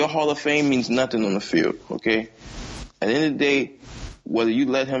day, your Hall of Fame means nothing on the field, okay? At the end of the day, whether you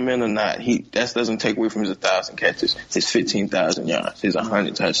let him in or not, that doesn't take away from his 1,000 catches, his 15,000 yards, his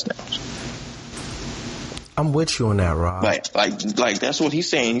 100 touchdowns. I'm with you on that, Rob. Like that's what he's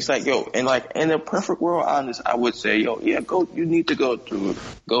saying. He's like, yo, and like in a perfect world, I would say, yo, yeah, you need to go to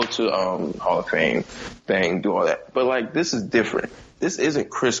Hall of Fame thing, do all that. But like, this is different. This isn't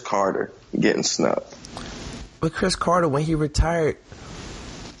Chris Carter getting snubbed. But Chris Carter, when he retired,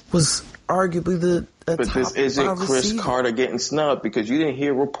 was arguably But this isn't Chris Carter getting snubbed, because you didn't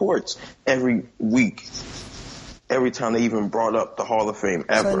hear reports every week, every time they even brought up the Hall of Fame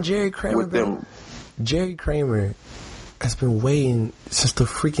ever. Jerry Kramer, with them. Jerry Kramer has been waiting since the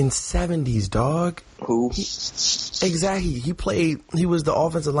freaking 70s, dog. Who? Exactly. He was the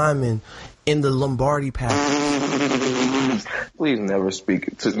offensive lineman in the Lombardi package. Please never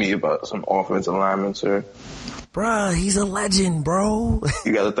speak to me about some offensive lineman, sir. Bruh, he's a legend, bro.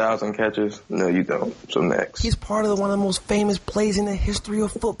 You got 1,000 catches? No, you don't. So next. He's part of one of the most famous plays in the history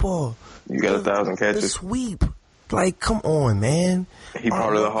of football. You got 1,000 catches? The sweep. Like, come on, man. He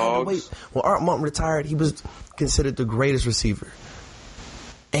part of the Hogs? When Art Monk retired, he was considered the greatest receiver.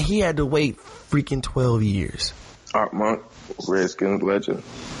 And he had to wait freaking 12 years. Art Monk, Redskins legend.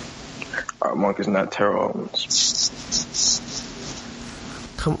 Art Monk is not Terrell Owens.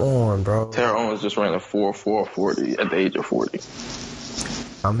 Come on, bro. Terrell Owens just ran a 4.40 at the age of 40.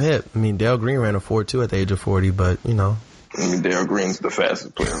 I'm hip. I mean, Dale Green ran a 4.2 at the age of 40, but, you know. I mean, Dale Green's the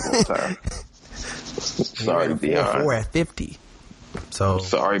fastest player of all time. Sorry, Deion. 4 at 50. So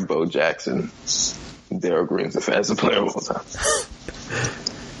sorry, Bo Jackson. Dale Green's the fastest player of all time.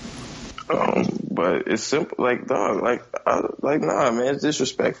 But it's simple, like, dog, nah, man, it's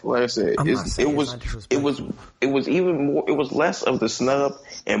disrespectful. Like I said, it was less of the snub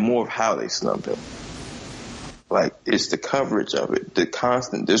and more of how they snubbed him. Like, it's the coverage of it, the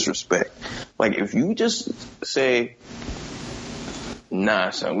constant disrespect. Like, if you just say,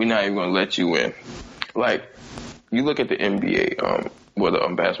 nah, son, we're not even gonna let you in. Like, you look at the NBA,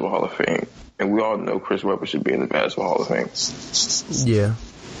 the Basketball Hall of Fame, and we all know Chris Webber should be in the Basketball Hall of Fame. Yeah.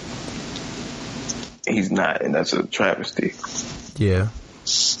 He's not, and that's a travesty. Yeah.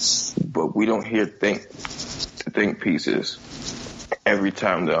 But we don't hear think pieces every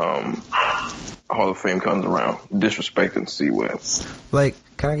time the Hall of Fame comes around, disrespecting C. Webb. Like,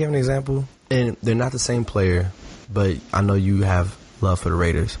 can I give an example? And they're not the same player, but I know you have love for the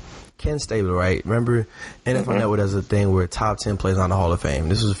Raiders. Ken Stabler, right? Remember, NFL Network has a thing where top 10 players on the Hall of Fame.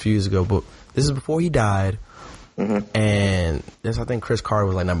 This was a few years ago, but this is before he died. And I think Chris Carter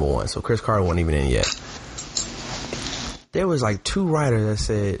was like number 1, so Chris Carter wasn't even in yet. There was like 2 writers that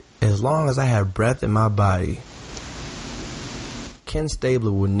said, as long as I have breath in my body, Ken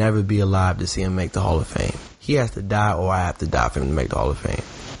Stabler will never be alive to see him make the Hall of Fame. He has to die, or I have to die for him to make the Hall of Fame.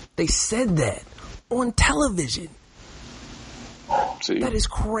 They said that on television. See? That is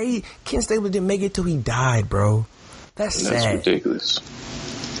crazy. Ken Stabler didn't make it till he died, bro. That's sad. That's ridiculous.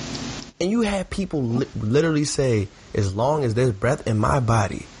 And you had people literally say, as long as there's breath in my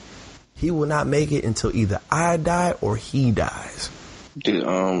body, he will not make it until either I die or he dies. Did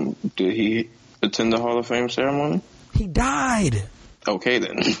he attend the Hall of Fame ceremony? He died. Okay,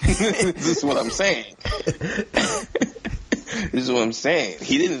 then. This is what I'm saying. This is what I'm saying.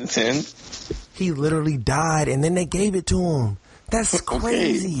 He didn't attend. He literally died, and then they gave it to him. That's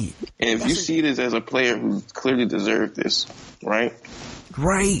crazy. Okay. And if you see this as a player who clearly deserved this, right?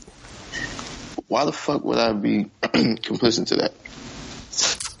 Right. Why the fuck would I be complicit to that?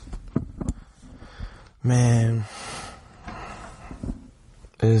 Man.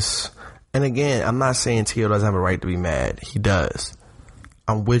 And again, I'm not saying T.O. doesn't have a right to be mad. He does.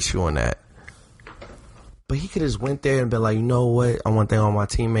 I'm with you on that. But he could have just went there and been like, you know what? I want to thank all my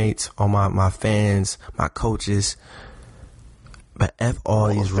teammates, all my fans, my coaches. But F all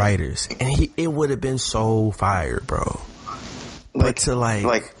these writers. And it would have been so fire, bro. But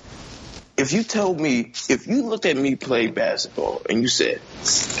if you looked at me play basketball and you said,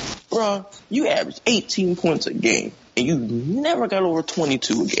 bro, you averaged 18 points a game and you never got over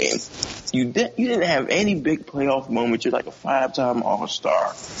 22 a game. You didn't have any big playoff moments. You're like a 5-time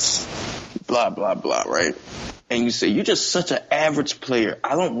All-Star. Blah, blah, blah, right? And you say, you're just such an average player.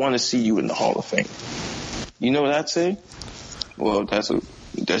 I don't want to see you in the Hall of Fame. You know what I'd say? Well, that's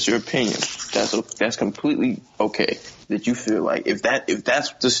your opinion. That's completely okay. That you feel like if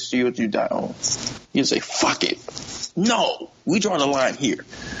that's the shield you die on, you say fuck it. No, we draw the line here.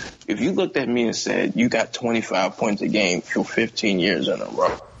 If you looked at me and said you got 25 points a game for 15 years in a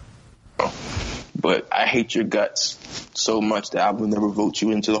row, but I hate your guts so much that I will never vote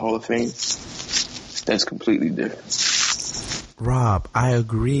you into the Hall of Fame, that's completely different. Rob, I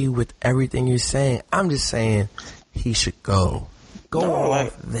agree with everything you're saying. I'm just saying he should go. Go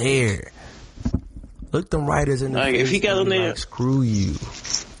off there. Look them writers in the face. If he got on there, like, screw you.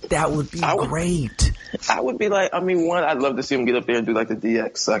 That would be great. I would be like, one, I'd love to see him get up there and do like the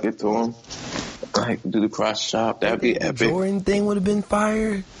DX, suck it to him. Like, do the cross chop. That'd be epic. The Jordan thing would have been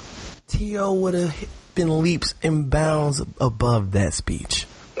fire. T.O. would have been leaps and bounds above that speech.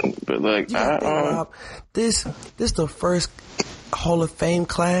 But like, this the first Hall of Fame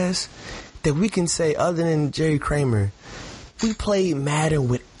class that we can say, other than Jerry Kramer, we played Madden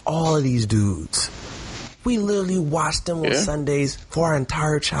with all of these dudes. We literally watched them on Sundays for our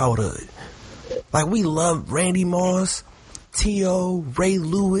entire childhood. Like, we loved Randy Moss, T.O., Ray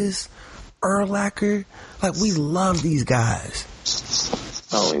Lewis, Urlacher. Like, we love these guys.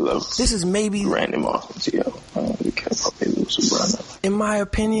 I only love this is maybe Randy Moss and T.O. I don't really care about Ray Lewis or Brian. In my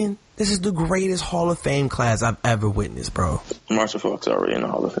opinion, this is the greatest Hall of Fame class I've ever witnessed, bro. Marshall Faulk's already in the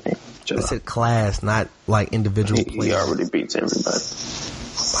Hall of Fame. I said class, not like individual players. He already beats everybody.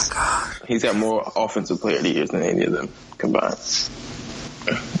 Oh my God. He's got more offensive player of the years than any of them combined.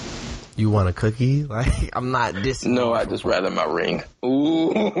 You want a cookie? Like, I'm not dissing. No, I just rather my ring.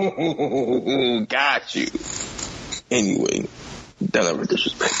 Ooh, got you. Anyway, don't ever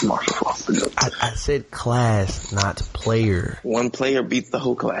disrespect Marshall Faulk. I said class, not player. One player beats the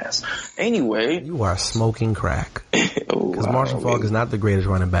whole class. Anyway. You are smoking crack. Because Wow, Marshall Faulk is not the greatest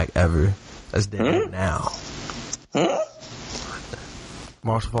running back ever. That's dead now.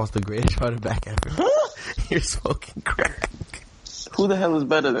 Marshall Faulk's the greatest running back ever. You're smoking crack. Who the hell is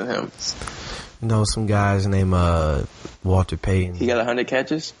better than him? No, some guys named Walter Payton. He got 100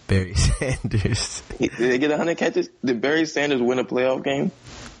 catches? Barry Sanders. Did they get 100 catches? Did Barry Sanders win a playoff game?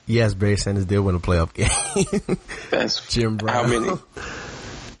 Yes, Barry Sanders did win a playoff game. That's Jim Brown. How many?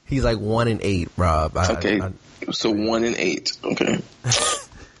 He's like 1-8, Rob. Okay, so 1-8. Okay.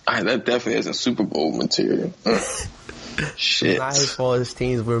 That definitely isn't Super Bowl material. Shit. It's not his fault. His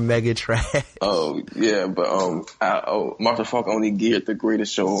teams were mega trash. Oh yeah, but Marshall Faulk only geared the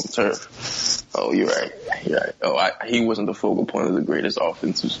greatest show on turf. Oh, you're right. Oh, he wasn't the focal point of the greatest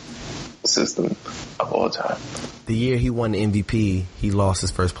offensive system of all time. The year he won the MVP, he lost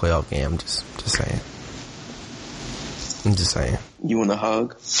his first playoff game. I'm just saying. You want a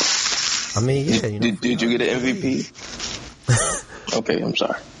hug? I mean, yeah. Did you get an MVP? Okay, I'm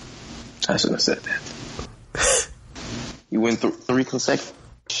sorry. I shouldn't have said that. You win 3 consecutive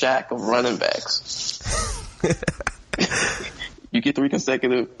shack of running backs. You get 3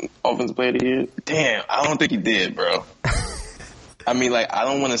 consecutive offensive player of the year? Damn, I don't think you did, bro. I mean, like, I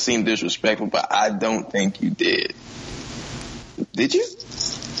don't want to seem disrespectful, but I don't think you did. Did you?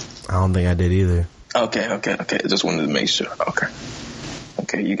 I don't think I did either. Okay. I just wanted to make sure.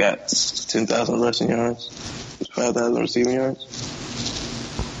 Okay, you got 10,000 rushing yards, 5,000 receiving yards.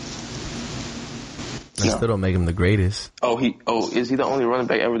 I still don't make him the greatest. Is he the only running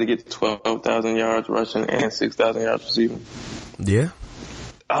back ever to get 12,000 yards rushing and 6,000 yards receiving? Yeah.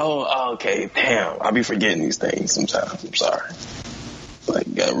 Oh, okay. Damn, I be forgetting these things sometimes. I'm sorry.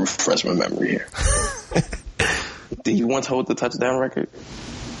 Like, gotta refresh my memory here. Did you once hold the touchdown record?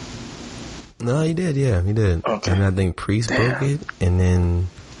 No, he did. Yeah, he did. Okay. And I think Priest broke it, and then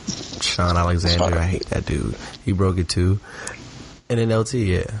Sean Alexander. I hate that dude. He broke it too. And then LT,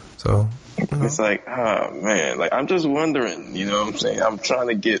 yeah. So. It's like, oh man, like I'm just wondering, you know what I'm saying? I'm trying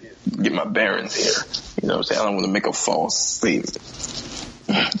to get my bearings here. You know what I'm saying? I don't want to make a false statement.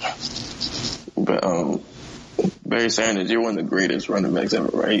 But Barry Sanders, you're one of the greatest running backs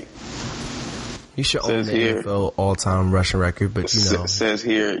ever, right? You should own the NFL all-time rushing record, but you know. Says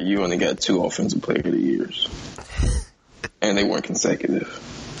here you only got 2 offensive player of the years. And they weren't consecutive.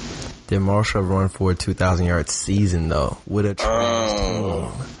 Did Marshall run for a 2,000-yard season, though, with a trash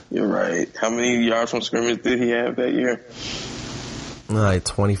team? You're right. How many yards from scrimmage did he have that year? Like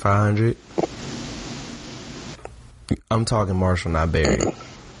 2,500. I'm talking Marshall, not Barry.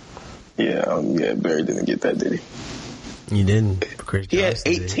 Yeah, Barry didn't get that, did he? He didn't. He had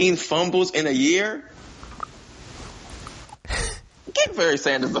 18 fumbles in a year? Get Barry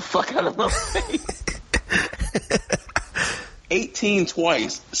Sanders the fuck out of my face. 18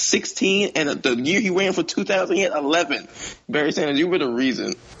 twice, 16, and the year he ran for 2,000, he had 11. Barry Sanders, you were the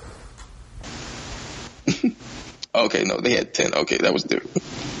reason. Okay, no, they had 10. Okay, that was different.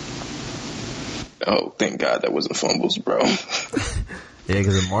 Oh, thank God that wasn't fumbles, bro. Yeah,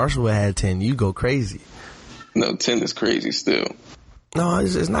 because if Marshall had 10, you go crazy. No, 10 is crazy still. No,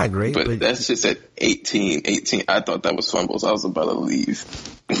 it's not great. But that's just at 18. I thought that was fumbles. I was about to leave.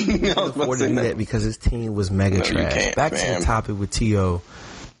 I was about to do that because his team was mega trash. Back to the topic with T.O.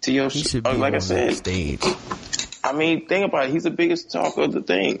 T.O. He should be like on I said, the stage. I mean, think about it. He's the biggest talker of the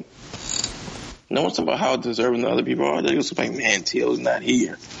thing. No one's talking about how deserving the other people are. They're just like, man, T.O.'s not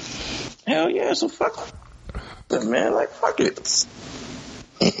here. Hell yeah, so fuck it, man. Like, fuck it.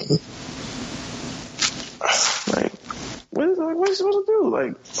 Like, what is he supposed to do?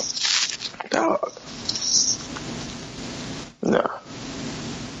 Like, dog. Nah.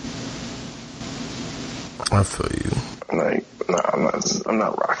 I feel you. Like, nah, I'm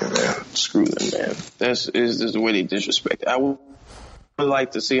not rocking, man. Screw them, man. This is the way they disrespect. I would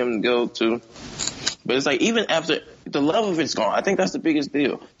like to see him go too. But it's like, even after, the love of it's gone. I think that's the biggest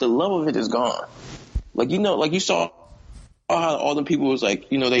deal. The love of it is gone. Like, you know, like you saw how all the people was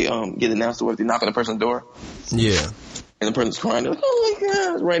like, you know, they get announced to work, they knock on the person's door. Yeah. And the person's crying. They're like, oh my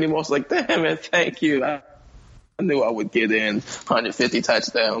God. Randy Moss like, damn it, thank you. I knew I would get in 150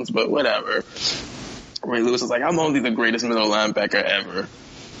 touchdowns, but whatever. Ray Lewis is like, I'm only the greatest middle linebacker ever.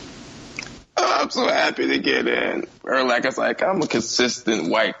 Oh, I'm so happy to get in. Urlacher's like, I'm a consistent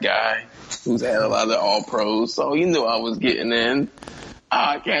white guy who's had a lot of all pros, so you knew I was getting in.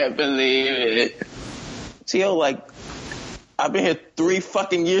 I can't believe it. T.O. like, I've been here 3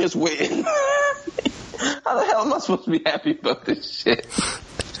 fucking years waiting. How the hell am I supposed to be happy about this shit?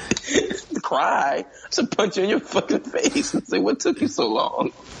 Cry. Just punch you in your fucking face and say, what took you so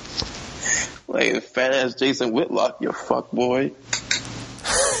long? Like, fat ass Jason Whitlock, you fuck boy.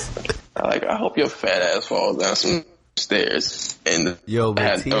 I hope your fat ass falls down some stairs and don't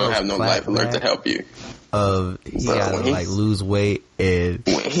have no life alert to help you. He gotta like lose weight, and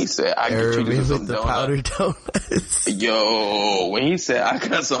when he said I get you to some the powdered donuts. Yo, when he said I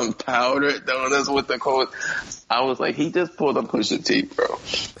got some powdered donuts with the cold, I was like, he just pulled a Pusha T, bro.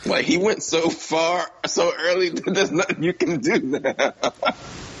 Like, he went so far so early that there's nothing you can do now.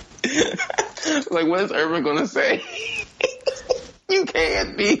 Like, what is Urban gonna say? You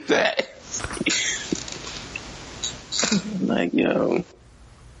can't beat that. Like, yo.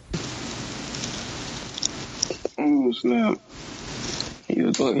 Oh, snap. He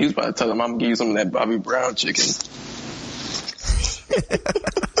was about to tell him, I'm gonna give you some of that Bobby Brown chicken.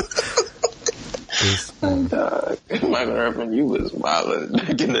 Dog. Michael Irvin, you was wild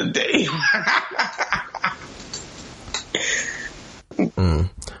back in the day.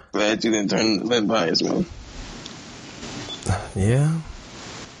 Glad you didn't turn Len Bias, man. Yeah.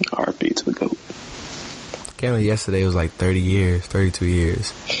 RP to the GOAT. Can't believe yesterday was like 32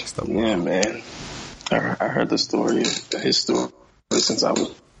 years. Yeah, man. I heard the story, his story, since I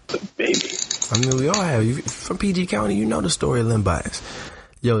was a baby. I mean, we all have. You, from PG County, you know the story of Len Bias.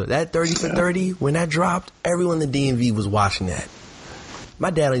 Yo, that 30 for 30, when that dropped, everyone in the DMV was watching that. My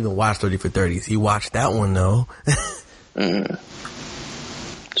dad don't even watch 30 for 30s. He watched that one, though.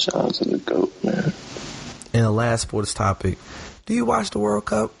 Shout out to the GOAT, man. And the last sports topic. Do you watch the World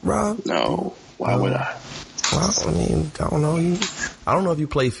Cup, Rob? No. Why would I? Well, I mean, I don't know. I don't know if you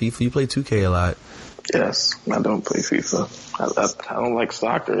play FIFA. You play 2K a lot. Yes, I don't play FIFA. I don't like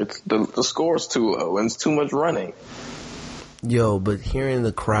soccer. It's the score's too low and it's too much running. Yo, but hearing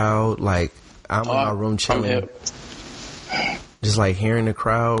the crowd, like, I'm in my room chilling. Just like hearing the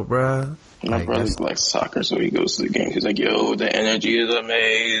crowd, bruh. My brother likes soccer, so he goes to the game. He's like, yo, the energy is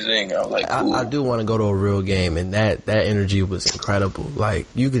amazing. I'm like, cool. I do want to go to a real game, and that energy was incredible. Like,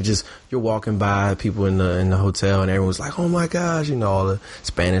 you're walking by people in the hotel, and everyone's like, oh my gosh, you know, all the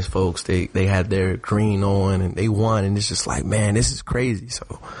Spanish folks, they had their green on, and they won, and it's just like, man, this is crazy.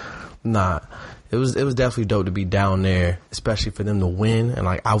 So, nah, it was definitely dope to be down there, especially for them to win, and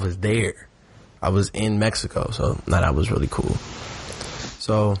like, I was there. I was in Mexico, so that was really cool.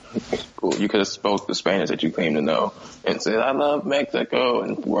 So cool. You could have spoke the Spanish that you claim to know and said, I love Mexico,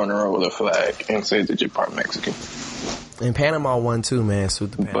 and run around with a flag and say that you're part Mexican. And Panama won too, man.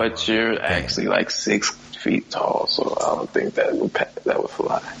 But you're actually like 6 feet tall, so I don't think that would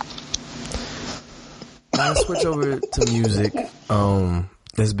fly. Let's switch over to music.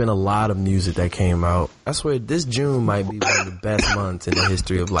 There's been a lot of music that came out. I swear this June might be one of the best months in the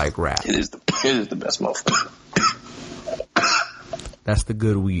history of like rap. It is the best month. That's the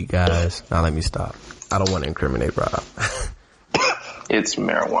good weed, guys. Now let me stop. I don't want to incriminate Rob. It's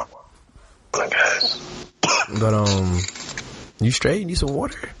marijuana, guys. But you straight? You need some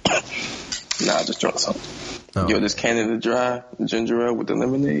water? Nah, I just drunk some. Oh. Yo, this Canada Dry ginger ale with the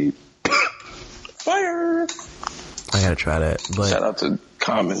lemonade. Fire! I gotta try that. But shout out to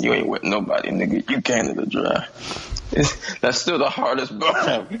Common. You ain't with nobody, nigga. You Canada Dry. That's still the hardest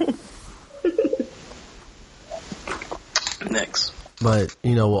bar. Next. But,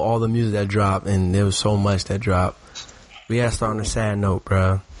 you know, with all the music that dropped, and there was so much that dropped, we had to start on a sad note,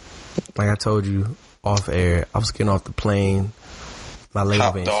 bro. Like I told you off air, I was getting off the plane. My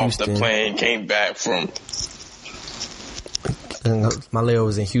layover in Houston. Hopped off the plane, came back from my layover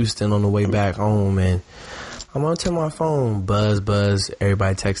was in Houston on the way back home, and I'm on to my phone, buzz,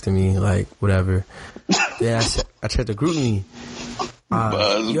 everybody texting me, like, whatever. Then I checked the group me.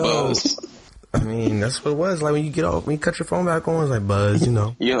 Buzz. I mean, that's what it was. Like, when you cut your phone back on, it's like buzz, you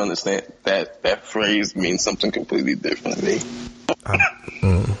know. You don't understand that phrase means something completely different to me.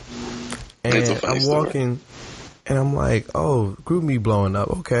 And I'm walking, and I'm like, oh, group me blowing up,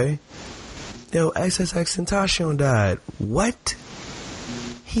 okay. Yo, XXXTentacion died. What?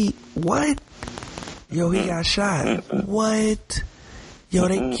 What? Yo, he got shot. What? Yo,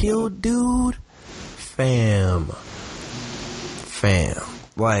 they killed dude? Fam.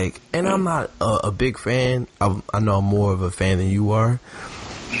 Like, and I'm not a big fan. I know I'm more of a fan than you are.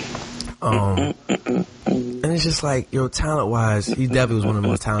 And it's just like, yo, talent-wise, he definitely was one of the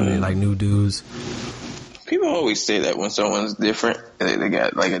most talented, like, new dudes. People always say that when someone's different, they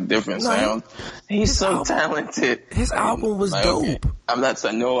got, like, a different sound. He's so talented. His album was like, dope. Okay. I'm not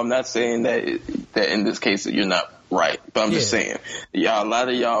saying that in this case that you're not right, but I'm just saying, a lot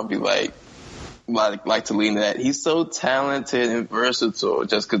of y'all be like to lean to that. He's so talented and versatile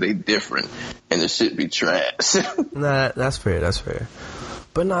just because they different, and the shit be trash. Nah, that's fair.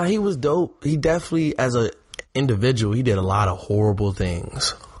 But nah, he was dope. He definitely, as a individual, he did a lot of horrible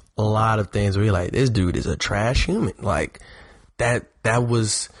things. A lot of things where you're like, this dude is a trash human. Like, that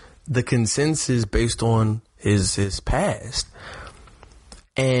was the consensus based on his past.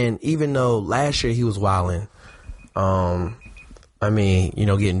 And even though last year he was wilding, I mean, you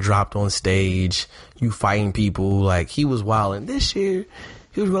know, getting dropped on stage, you fighting people, like, he was wilding. This year,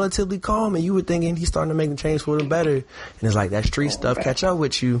 he was relatively calm, and you were thinking he's starting to make the change for the better. And it's like that street stuff catch up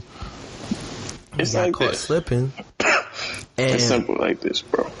with you. It's got like caught this. Slipping. And It's simple like this,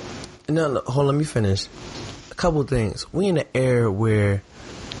 bro. No, hold on, let me finish. A couple things. We in the era where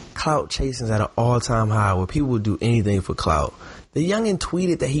clout chasing is at an all-time high, where people would do anything for clout. The youngin'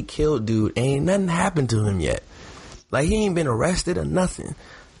 tweeted that he killed dude, and ain't nothing happened to him yet. Like, he ain't been arrested or nothing.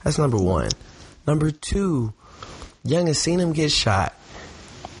 That's number one. Number two, youngin' seen him get shot,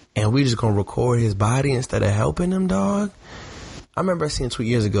 and we just gonna record his body instead of helping him, dog. I remember I seen a tweet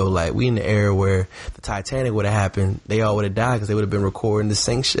years ago, like, we in the era where the Titanic would have happened, they all would have died because they would have been recording the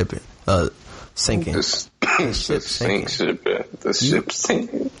sinking. The ship sinking. It's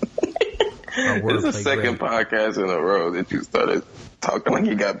the second podcast in a row that you started talking like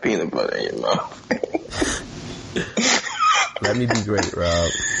you got peanut butter in your mouth. Let me be great,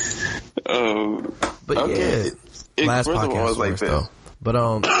 Rob. But okay. Yeah, last first podcast of all, it's like first, though. But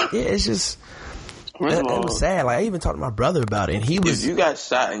yeah, it's just it was sad. Like, I even talked to my brother about it, and he was. If you got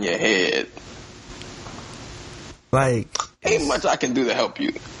shot in your head, like, ain't much I can do to help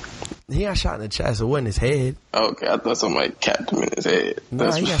you. He got shot in the chest. It wasn't his head. Okay, I thought somebody capped him in his head.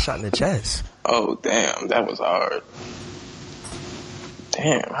 No, he got shot in the chest. Oh, damn, that was hard.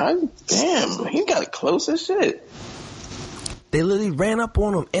 Damn, he got it close as shit. They literally ran up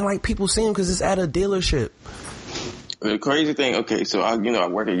on him, and like, people see him because it's at a dealership. The crazy thing, okay, so I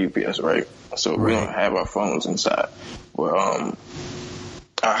work at UPS, right? So we don't have our phones inside. Well,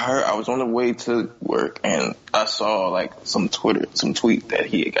 I was on the way to work, and I saw like some tweet that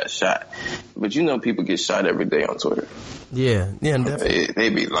he had got shot. But you know, people get shot every day on Twitter. Yeah, definitely. They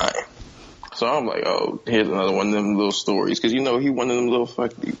be lying. So I'm like, oh, here's another one of them little stories. Because, you know, he one of them little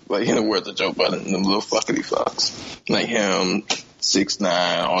fuckity, like, in the words of Joe Budden, them little fuckity fucks. Like him,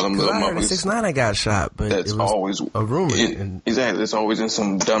 6ix9ine, all them little motherfuckers. 6ix9ine I got shot, but that's it was always a rumor. Exactly. That's always in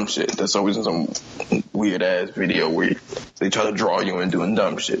some dumb shit. That's always in some weird-ass video where they try to draw you in doing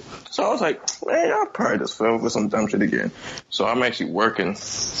dumb shit. So I was like, man, I'll probably just fell for some dumb shit again. So I'm actually working, and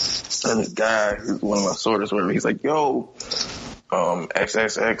this guy, who's one of my sorters, whatever, he's like, yo,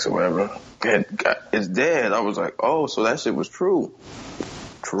 XXX or whatever, is dead. I was like, oh, so that shit was true.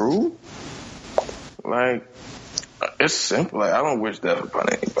 True? Like, it's simple. Like, I don't wish death upon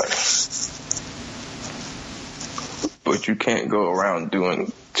anybody. But you can't go around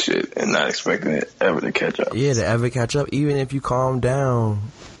doing shit and not expecting it ever to catch up. Yeah, to ever catch up, even if you calm down.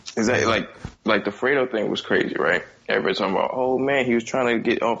 Exactly. Like the Fredo thing was crazy, right? Everybody talking about, oh man, he was trying to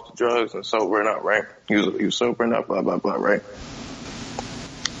get off the drugs and sobering up, right? He was sobering up, blah, blah, blah, right?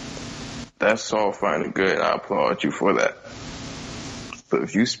 That's all fine and good, and I applaud you for that. But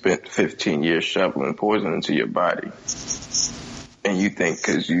if you spent 15 years shoveling poison into your body, and you think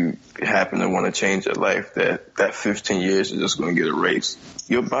because you happen to want to change your life that 15 years is just going to get erased,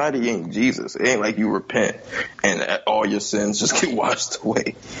 your body ain't Jesus. It ain't like you repent and all your sins just get washed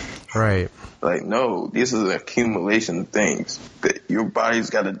away. Right. Like, no, this is an accumulation of things that your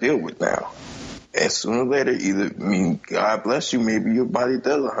body's got to deal with now. And sooner or later, God bless you, maybe your body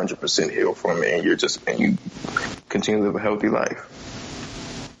does 100% heal from it, and you continue to live a healthy life.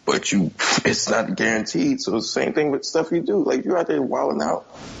 But it's not guaranteed. So it's the same thing with stuff you do. Like, you're out there wilding out,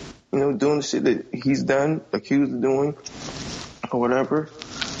 doing the shit that he's done, accused of doing, or whatever.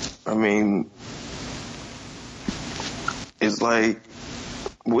 I mean, it's like,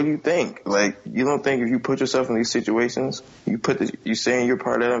 what do you think? Like, you don't think if you put yourself in these situations, you saying you're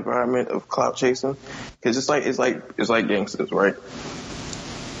part of that environment of clout chasing? Because it's like gangsters, right?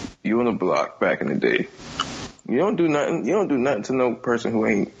 You on the block back in the day. You don't do nothing to no person who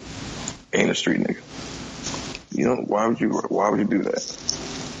ain't a street nigga. Why would you do that?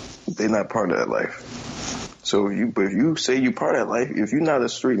 They're not part of that life. So if you say you part of that life, if you're not a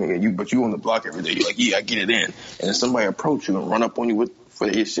street nigga, but you on the block every day, you're like, yeah, I get it in. And then somebody approach you and run up on you for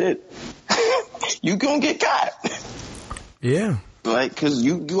your shit, you gonna get caught. Yeah. Like, cause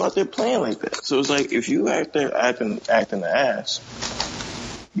you out there playing like that. So it's like, if you out there acting the ass,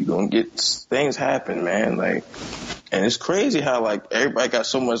 you gonna get things happen, man. Like, and it's crazy how like everybody got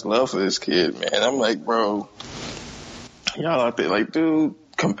so much love for this kid, man. I'm like, bro, y'all out there like, dude,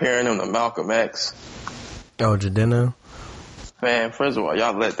 comparing him to Malcolm X. Oh, Jadena? Man, first of all,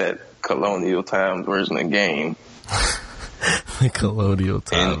 y'all let that colonial times version of game the colonial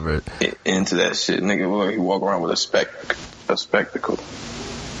time into that shit, nigga. Boy, he walk around with a spectacle.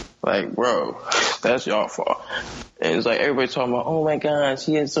 Like, bro, that's y'all fault. And it's like everybody talking about, oh my gosh,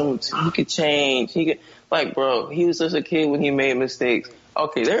 he could change. Like, bro, he was just a kid when he made mistakes.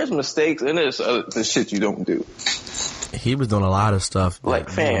 Okay, there's mistakes and there's the shit you don't do. He was doing a lot of stuff like,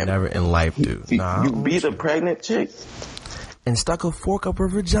 that fam, you never in life do. You beat a pregnant chick and stuck a fork up her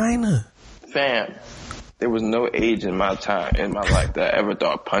vagina. Fam, there was no age in my life that I ever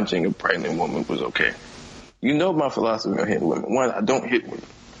thought punching a pregnant woman was okay. You know my philosophy on hitting women. One, I don't hit women.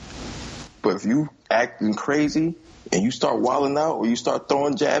 But if you acting crazy and you start wilding out or you start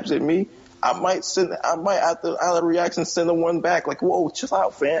throwing jabs at me, I might out of reaction send a one back like, whoa, chill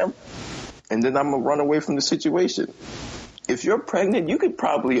out, fam. And then I'm gonna run away from the situation. If you're pregnant, you could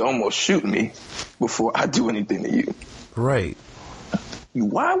probably almost shoot me before I do anything to you. Right.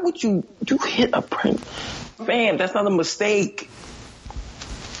 Why would you hit a pregnant? Fam, that's not a mistake.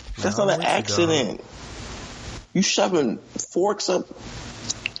 That's not an accident. You shoving forks up.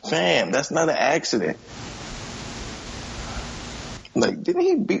 Fam, that's not an accident. Like, didn't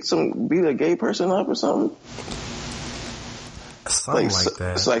he beat a gay person up or something? Something like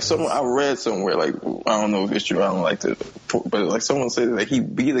that. It's like I read somewhere, like, I don't know if it's true, I don't like to, but like someone said that he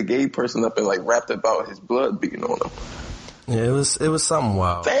beat a gay person up and like rapped about his blood being on him. Yeah, it was something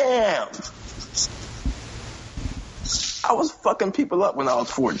wild. Damn! I was fucking people up when I was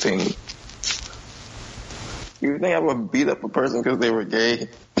 14. You think I would beat up a person because they were gay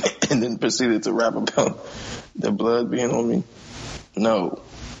and then proceeded to rap about their blood being on me? No,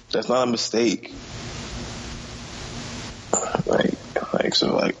 that's not a mistake.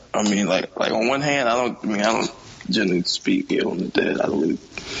 So I mean, on one hand, I don't generally speak ill on the dead.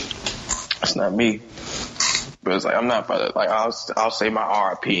 It's not me. But it's like, I'm not about to, like, I'll say my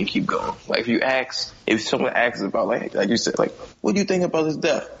RIP and keep going. Like, if someone asks about, like you said, like, what do you think about his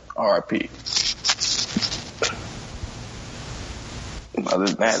death? RIP. Other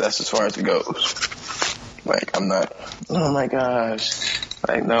than that, that's as far as it goes. Like, I'm not, oh my gosh.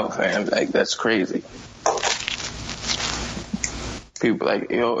 Like, no, fam, like, that's crazy. People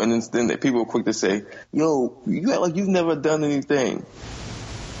like, and then people are quick to say, yo, you act like you've never done anything.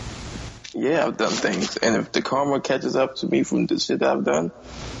 Yeah, I've done things. And if the karma catches up to me from the shit that I've done,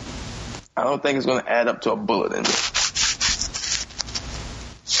 I don't think it's going to add up to a bullet in it.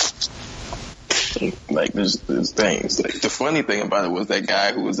 Like, there's things. Like, the funny thing about it was that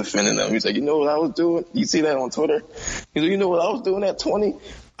guy who was defending them. He's like, you know what I was doing? You see that on Twitter? He's like, you know what I was doing at 20?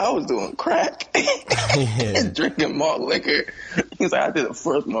 I was doing crack and drinking malt liquor. He's like, I did my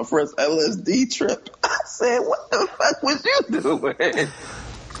first LSD trip. I said, what the fuck was you doing?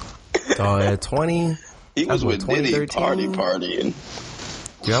 So at 20, he was with Diddy partying.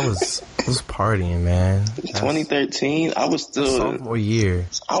 Yeah, I was partying, man. 2013, I was still sophomore year.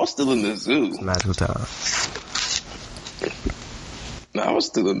 I was still in the zoo. It's magical time. No, I was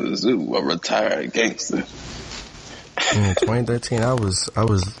still in the zoo, a retired gangster. In 2013, I was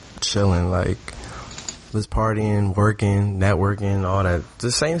chilling, like, was partying, working, networking, all that.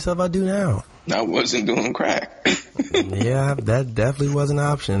 The same stuff I do now. I wasn't doing crack. Yeah, that definitely was an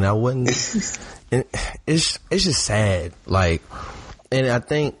option. I wouldn't. It's just sad, like, and I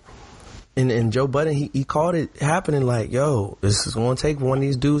think, and Joe Budden, he called it happening. Like, yo, this is gonna take one of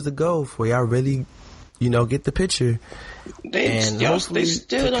these dudes to go before y'all really, get the picture. They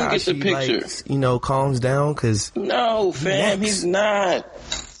still don't get the picture. Like, calms down, cause no, fam, he's not.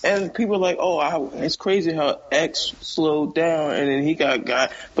 And people are like, it's crazy how X slowed down and then he got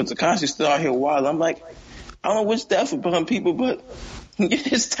but Tekashi's still out here wild. I'm like, I don't know which death upon people, but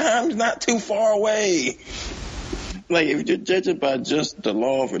his time's not too far away. Like, if you're judging by just the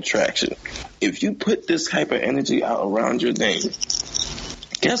law of attraction, if you put this type of energy out around your name,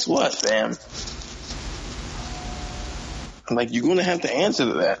 guess what, fam? Like, you're going to have to answer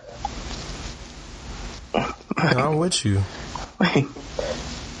to that. I'm with you.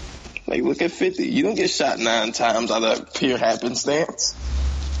 Like, look at 50. You don't get shot 9 times out of pure happenstance.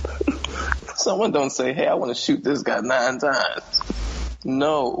 Someone don't say, hey, I want to shoot this guy 9 times.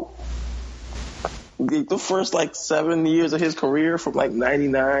 No. The first, 7 years of his career, from,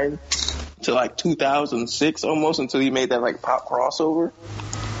 99 to, 2006 almost, until he made that, pop crossover.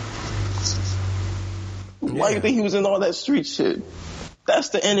 Yeah. Why do you think he was in all that street shit? That's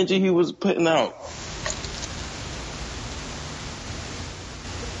the energy he was putting out.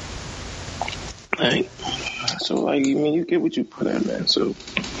 You get what you put in, man. So,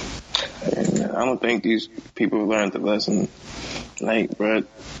 I don't think these people learned the lesson. Bro,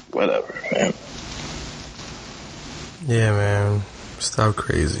 whatever, man. Yeah, man. Stop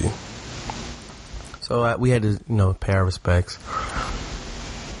crazy. So we had to, pay our respects.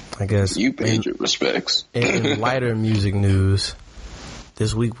 I guess you paid your respects. In lighter music news,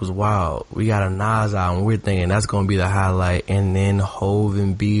 this week was wild. We got a Nas album. We're thinking that's gonna be the highlight, and then Hov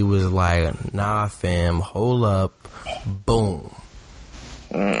and B was like, "Nah, fam, hold up, boom."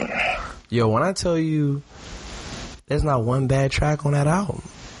 Yo, when I tell you, there's not one bad track on that album.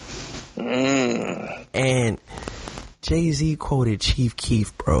 And Jay-Z quoted Chief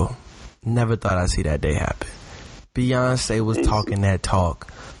Keef, bro. Never thought I'd see that day happen. Beyonce was talking that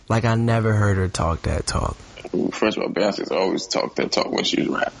talk like I never heard her talk that talk. First of all, Beyonce's always talked that talk when she's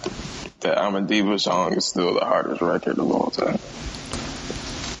rapped. That I'm a Diva song is still the hardest record of all time.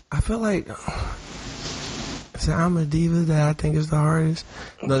 I feel like I'm a Diva that I think is the hardest.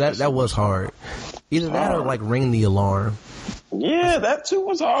 No, that was hard. Either that or Ring the Alarm. Yeah, that too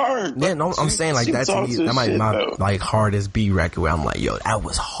was hard. Yeah, no, I'm saying that to me, that might be my hardest B record where I'm like, yo, that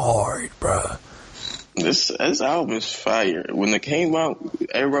was hard, bruh. This album is fire. When it came out,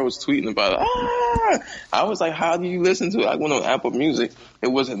 everybody was tweeting about it. I was like, how do you listen to it? I went on Apple Music. It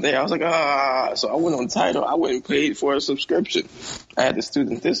wasn't there. I was like, So I went on Tidal. I went and paid for a subscription. I had the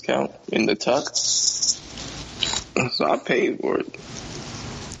student discount in the tuck. So I paid for it.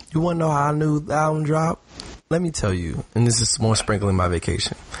 You want to know how I knew the album dropped? Let me tell you, and this is more sprinkling my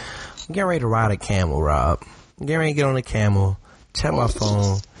vacation. I'm getting ready to ride a camel, Rob. I'm getting ready to get on a camel, check my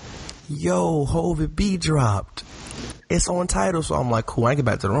phone. Yo, Hov and B dropped. It's on Tidal, so I'm like, cool. When I get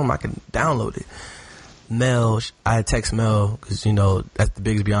back to the room, I can download it. Mel, I text Mel, because, that's the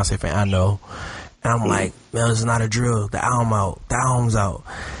biggest Beyonce fan I know. And I'm like, Mel, this is not a drill. The album's out.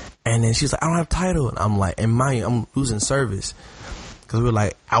 And then she's like, I don't have Tidal. And I'm like, and mind you, I'm losing service. Because we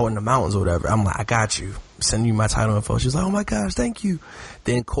were out in the mountains or whatever. I'm like, I got you. I'm sending you my Tidal info. She's like, oh my gosh, thank you.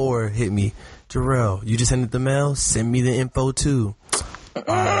 Then Core hit me. Jarrell, you just sent it to Mel? Send me the info too.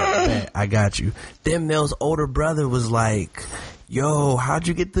 Alright, I got you. Then Mel's older brother was like, yo, how'd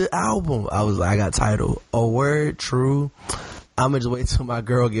you get the album? I was like, I got Tidal. Oh, word? True. I'm gonna just wait till my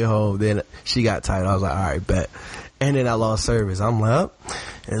girl get home. Then she got Tidal. I was like, alright, bet. And then I lost service. I'm like,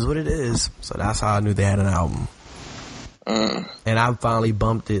 it is what it is. So that's how I knew they had an album. And I finally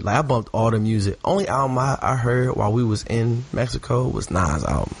bumped it. I bumped all the music. Only album I heard while we was in Mexico was Nas'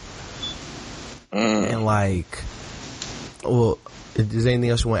 album. And is there anything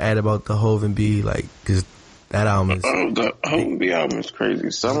else you want to add about the Hov and B? Because that album is... the Hov and B album is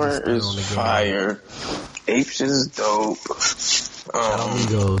crazy. Summer is fire. Apes is dope.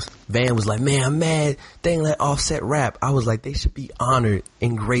 Amigos. Van was like, man, I'm mad they ain't let Offset rap. I was like, they should be honored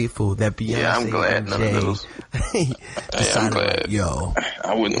and grateful that Beyonce I'm glad none of those. I'm glad. Yo.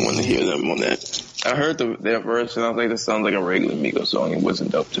 I wouldn't want to hear them on that. I heard their verse and I was like, this sounds like a regular Migos song. It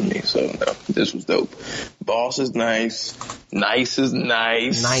wasn't dope to me. So, no, this was dope. Boss is nice. Nice is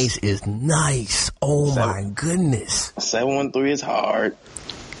nice. Nice is nice. Oh, my goodness. 713 is hard.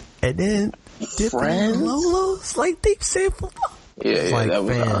 And then Friends? Lolo's they said, yeah, that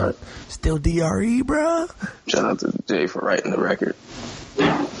was hard. Still DRE, bro. Shout out to Jay for writing the record.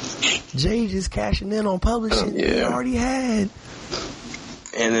 Jay just cashing in on publishing he already had.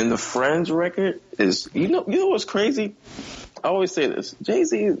 And then the Friends record is, you know what's crazy? I always say this.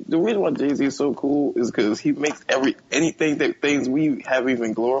 Jay-Z, the reason why Jay-Z is so cool is because he makes things we have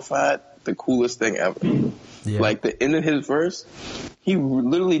even glorified the coolest thing ever. Yeah. The end of his verse, he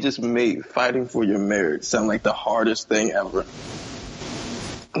literally just made fighting for your marriage sound like the hardest thing ever.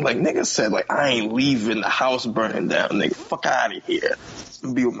 Nigga said, I ain't leaving the house burning down. Nigga, fuck out of here.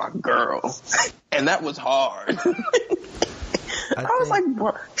 be with my girl. And that was hard. I was like,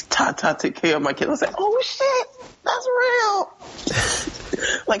 bro, Tata take care of my kid. I was like, oh shit, that's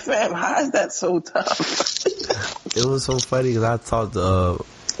real. Like, fam, how is that so tough? It was so funny because I talked to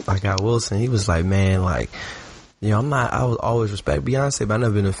like Guy Wilson. He was like, man, like, I was always respect Beyonce, but I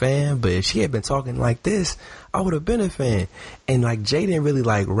never been a fan. But if she had been talking like this, I would have been a fan. And like Jay didn't really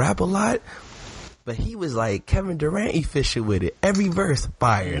like rap a lot, but he was like Kevin Durant efficient with it. Every verse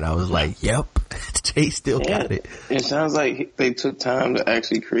fire, and I was like, yep, Jay still got it. It sounds like they took time to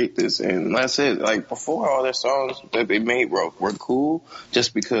actually create this. And like I said, like before, all their songs that they made were cool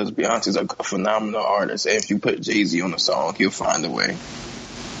just because Beyonce's a phenomenal artist. And if you put Jay-Z on the song, he'll find a way.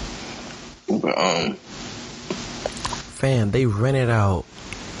 But fam, they rented out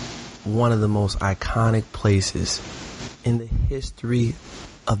one of the most iconic places in the history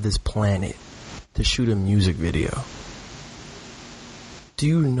of this planet to shoot a music video. Do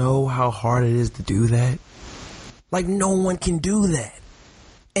you know how hard it is to do that? Like, no one can do that.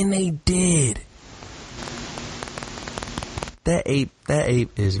 And they did. That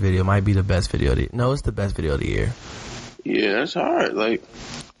Ape Is video might be the best video of the year. No, it's the best video of the year. Yeah, that's hard. Like,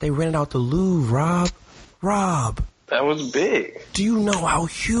 they rented out the Louvre, Rob. That was big. Do you know how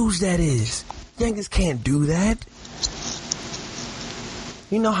huge that is? Youngest can't do that.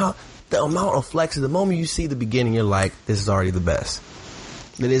 You know how the amount of flexes, the moment you see the beginning, you're like, this is already the best.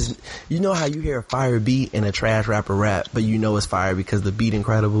 It is. You know how you hear a fire beat and a trash rapper rap, but you know it's fire because the beat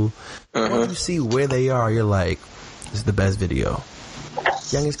incredible? Once you see where they are, you're like, this is the best video.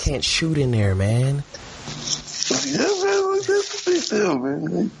 Youngest can't shoot in there, man. Yeah, man, like, that's what they do,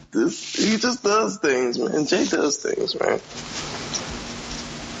 man. He just does things, man. Jay does things, man.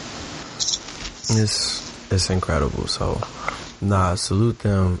 It's incredible. So, salute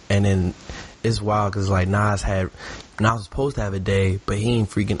them. And then it's wild because like Nas was supposed to have a day, but he ain't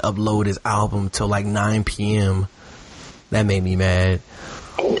freaking upload his album till like 9 p.m. That made me mad.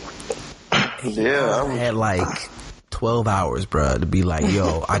 Yeah, I had like 12 hours, bro, to be like,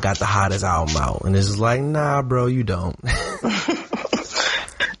 yo, I got the hottest album out. And it's just like, nah, bro, you don't.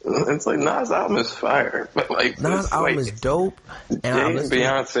 It's like Nas' album is fire. But like, Nas' album is dope. And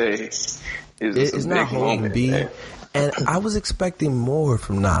Beyonce is not holding B. Man. And I was expecting more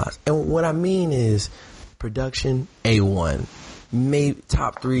from Nas. And what I mean is production, A1. Maybe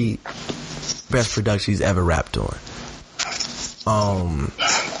top 3 best production he's ever rapped on.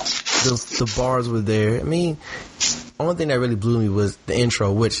 The bars were there. I mean, only thing that really blew me was the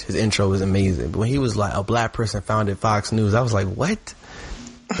intro, which his intro was amazing. But when he was like, a black person founded Fox News, I was like, what?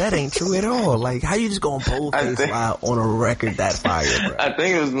 That ain't true at all. Like, how you just gonna boldface lie on a record that fire, bro? I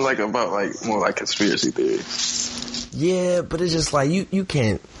think it was like about like more like conspiracy theories. Yeah, but it's just like you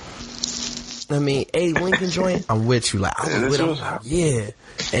can't. I mean, Lincoln joint, I'm with you. Like, I was with him. Yeah,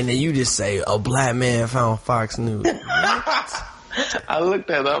 and then you just say a black man found Fox News. What? I looked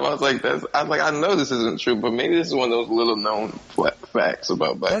that up. I was like, I know this isn't true, but maybe this is one of those little known facts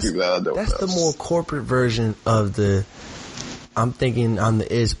about black people that I don't know. That's the more corporate version of the I'm thinking I'm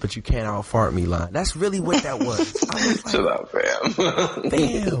the ish, but you can't out fart me line. That's really what that was. I was like, chill out, fam.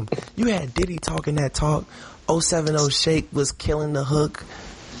 Damn. You had Diddy talking that talk. 070 Shake was killing the hook.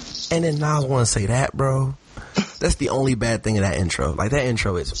 And then Nas want to say that, bro. That's the only bad thing of that intro. Like, that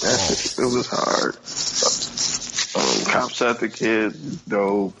intro is it was hard. Cop Shot the Kid,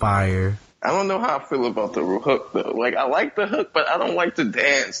 dope. Fire. I don't know how I feel about the hook, though. Like, I like the hook, but I don't like to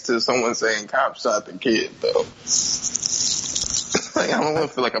dance to someone saying Cop Shot the Kid, though. Like, I don't want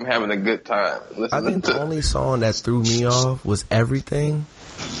to feel like I'm having a good time. I think the only song that threw me off was Everything.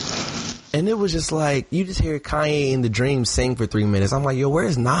 And it was just like, you just hear Kanye in the Dream sing for 3 minutes. I'm like, yo,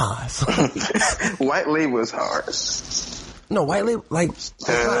 where's Nas? White Label was hard. No, White Label, like, it's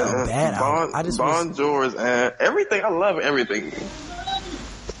not a bad album. Bon George and Everything. I love Everything.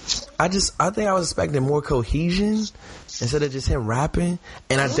 I think I was expecting more cohesion instead of just him rapping.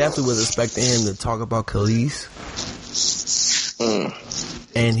 And I definitely was expecting him to talk about Khalees.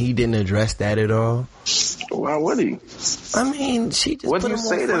 And he didn't address that at all. Why would he? I mean, she just what put do you him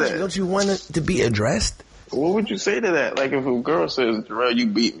say on to front. that? Don't you want it to be addressed? What would you say to that? Like, if a girl says, Jarrell, you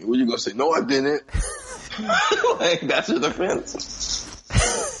beat me, what you gonna say? No, I didn't. Like, that's your defense.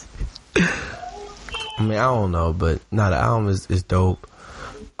 I mean, I don't know, but the album is dope.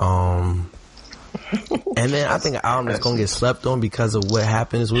 And then I think an album that's gonna get slept on because of what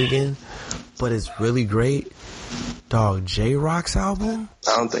happened this weekend, but it's really great. Dog, J-Rock's album?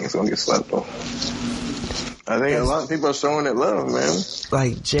 I don't think it's gonna get slept on. I think a lot of people are showing it love, man.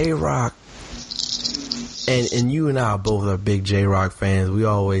 Like, J-Rock, and you and I both are big J-Rock fans. We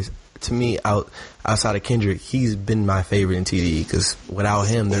always to me, outside of Kendrick, he's been my favorite in TDE because without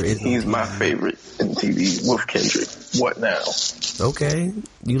him, there is no He's TDE. my favorite in TDE with Kendrick. What now? Okay,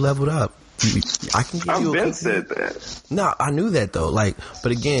 you leveled up. I can give I've you a been cookie. said that. No, I knew that though. Like,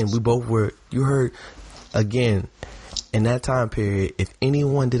 but again, we both were. You heard again in that time period. If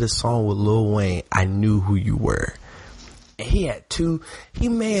anyone did a song with Lil Wayne, I knew who you were. And he had two. He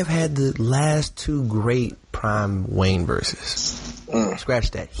may have had the last two great prime Wayne verses.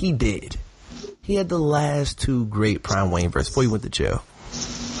 Scratch that. He did. He had the last two great prime Wayne verses before he went to jail.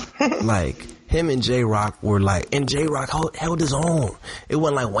 Like him and J-Rock were like, and J-Rock held his own. It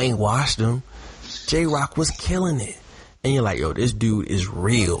wasn't like Wayne washed him. J-Rock was killing it. And you're like, yo, this dude is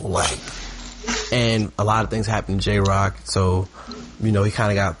real. Like, and a lot of things happened to J-Rock. So, you know, he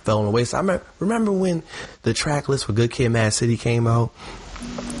kind of fell on the wayside. I remember when the track list for Good Kid, Mad City came out,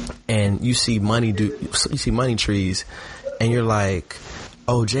 and you see Money Trees, and you're like,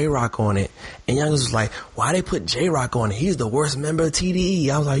 oh, J-Rock on it. And Young was like, why they put J-Rock on it? He's the worst member of TDE.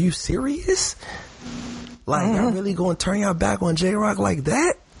 I was like, are you serious? Like, y'all really going to turn y'all back on J-Rock like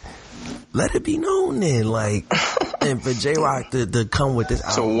that? Let it be known then. Like, and for J-Rock to come with this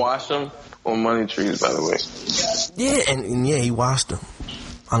album. So wash him on Money Trees, by the way. Yeah, and yeah, he washed them.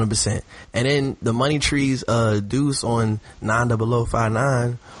 100%. And then the Money Trees Deuce on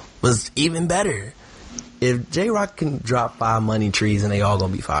 90059 was even better. If J-Rock can drop 5 Money Trees, and they all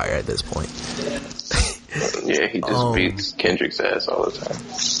gonna be fire at this point. Yeah, he just beats Kendrick's ass all the time.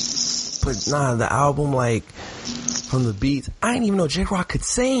 But nah, the album, like, from the beats, I didn't even know J-Rock could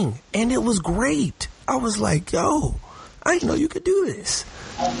sing, and it was great. I was like, yo, I didn't know you could do this.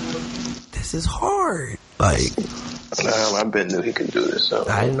 This is hard. Like, I bet knew he could do this. So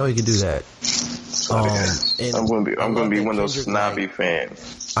I didn't know he could do that. And I'm gonna be one of those snobby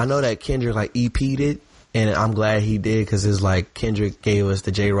fans. I know that Kendrick like EP'd it, and I'm glad he did because it's like Kendrick gave us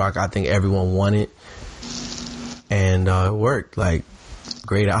the J-Rock I think everyone wanted, and it worked. Like,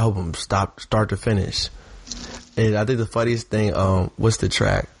 great album, start to finish. And I think the funniest thing, what's the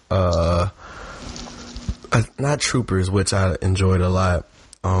track? Not Troopers, which I enjoyed a lot.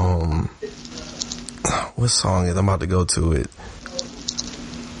 What song is I'm about to go to it?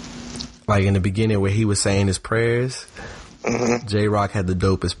 Like in the beginning where he was saying his prayers, J-Rock had the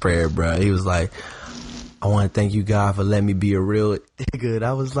dopest prayer, bro. He was like, I want to thank you, God, for letting me be a real nigga. And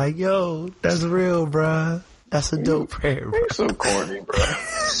I was like, yo, that's real, bro. That's a dope prayer, bro. You're so corny, bro.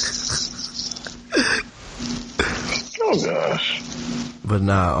 Oh, gosh. But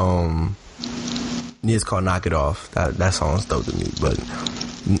nah, it's called Knock It Off. That song's dope to me. But,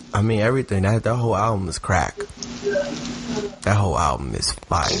 I mean, everything. That whole album is crack. That whole album is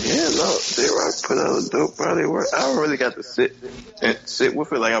fire. Yeah, no, J-Rock put out a dope body work. I haven't really got to sit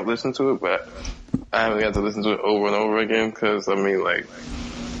with it. Like, I've listened to it, but I haven't got to listen to it over and over again because, I mean, like,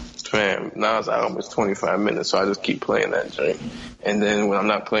 fam, Nas' album is 25 minutes, so I just keep playing that joint. And then when I'm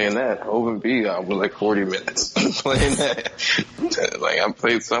not playing that, Hov and B album was like 40 minutes. I'm playing that. Like, I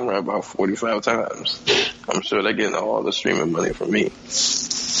played Summer about 45 times. I'm sure they're getting all the streaming money from me.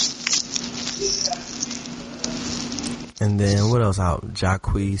 And then what else out?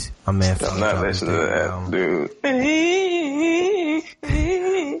 Jacquees. My man. I'm not listening to that, dude.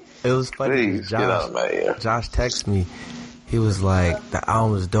 It was funny. Please, get out of my ear. Josh texted me. He was like, the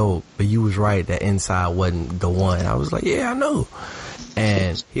album was dope, but you was right, that Inside wasn't the one. I was like, yeah, I know.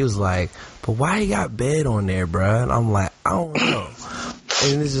 And he was like, but why you got Bed on there, bruh? And I'm like, I don't know.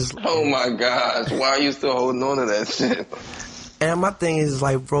 And it's just, oh my gosh, why are you still holding on to that shit? and my thing is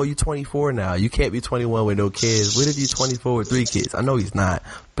like, bro, you 24 now. You can't be 21 with no kids. What if you 24 with 3 kids? I know he's not,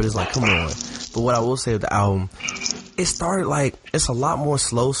 but it's like, come on. But what I will say with the album, it started like, it's a lot more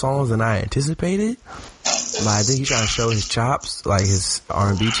slow songs than I anticipated. Like, I think he's trying to show his chops, like his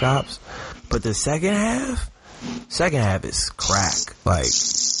R&B chops. But the second half is crack. Like,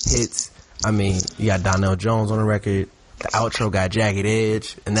 hits. I mean, you got Donnell Jones on the record. The outro got Jagged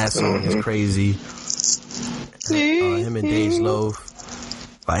Edge, and that song is crazy. Him and Dej Loaf.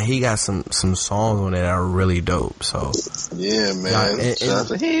 Like, he got some songs on there that are really dope. So yeah, man.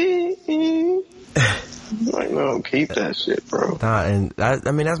 Like, no, keep that shit, bro. Nah, and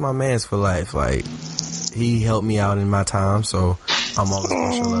I mean, that's my man's for life. Like, he helped me out in my time, so I'm always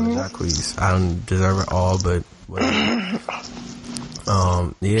gonna show love to Jacquees. I don't deserve it all, but whatever.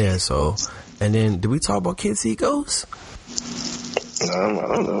 Yeah. So, and then did we talk about Kid Seagulls? I don't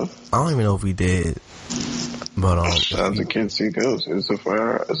know. I don't even know if we did. But shout out to Kid Seagulls. It's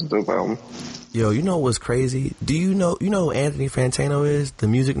a dope album. Yo, you know what's crazy? Do you know who Anthony Fantano is? The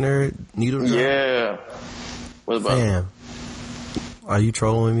music nerd, needle drop? Yeah. What about him? Are you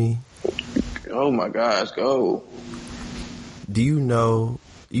trolling me? Oh my gosh, go. Do you know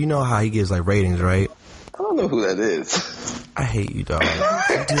you know how he gives like ratings, right? I don't know who that is. I hate you, dog.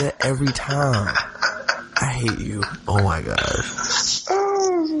 You do that every time. I hate you. Oh my gosh.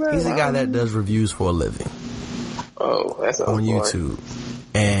 Oh, man. He's the guy that does reviews for a living. Oh, that's on YouTube.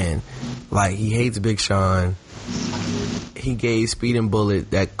 And like, he hates Big Sean. He gave Speed and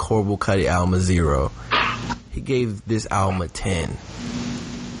Bullet, that Corporal Cuddy album, a 0. He gave this album a 10.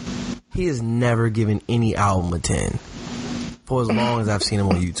 He has never given any album a 10 for as long as I've seen him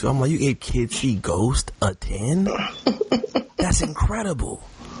on YouTube. I'm like, you gave Kid See Ghost a 10? That's incredible.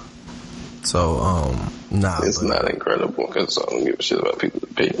 So, nah. It's not incredible because I don't give a shit about people's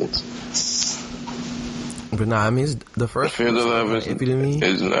opinions. But nah, I mean, it's the first Fear the Love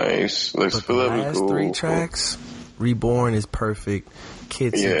is nice. Like, but the last cool. 3 tracks, Reborn is perfect.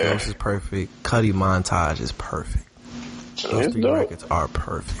 Kid See Ghost is perfect. Cuddy Montage is perfect. Those 3 records are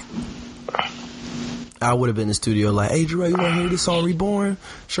perfect. I would have been in the studio like, hey, Jerome, you want to hear this song Reborn?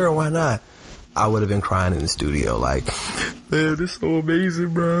 Sure, why not? I would have been crying in the studio like, man, this is so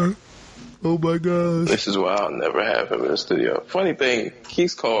amazing, bro. Oh my gosh. This is why I'll never have him in the studio. Funny thing,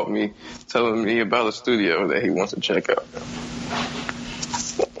 he's called me telling me about a studio that he wants to check out.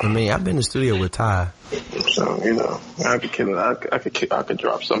 I mean, I've been in the studio with Ty. So, you know, I could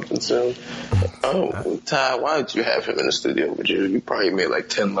drop something soon. Oh, Ty, why did you have him in the studio with you? You probably made like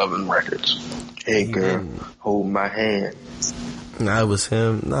 10, 11 records. Hey, girl, hold my hand. Nah, it was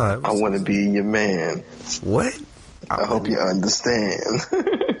him. Nah, I want to be your man. What? I hope you understand.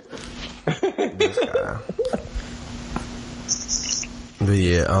 This guy. But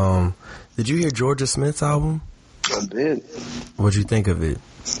yeah, did you hear Georgia Smith's album? I did. What'd you think of it?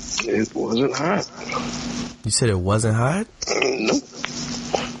 It wasn't hot. You said it wasn't hot? Nope.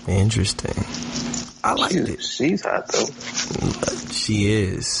 Interesting. I liked it. She's hot though. She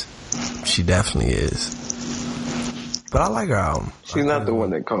is. She definitely is. But I like her album. She's not the one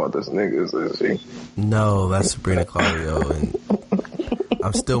that called us niggas, is she? No, that's Sabrina Claudio. And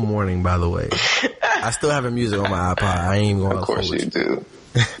I'm still mourning, by the way. I still have her music on my iPod. I ain't even going to. Of course you do.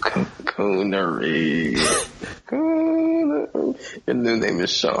 Coonery. Your new name is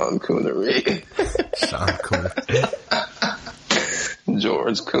Sean Coonery. Sean Coonery.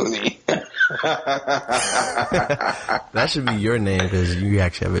 George Cooney. That should be your name because you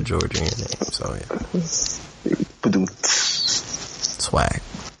actually have a George in your name. So yeah. Swag.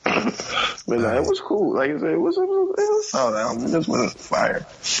 But no, it was cool. Like I said, it was a solid album. It just wasn't fire.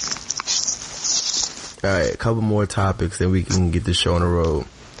 All right, a couple more topics, then we can get the show on the road.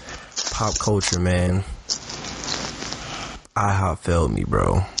 Pop culture, man. IHOP failed me,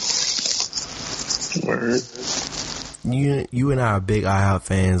 bro. Word. You and I are big IHOP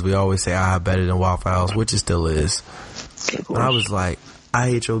fans. We always say IHOP better than Waffle House, which it still is. And I was like,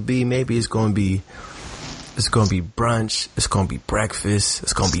 IHOB, maybe it's gonna be brunch, it's gonna be breakfast,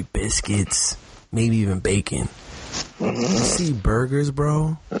 it's gonna be biscuits, maybe even bacon. You see burgers,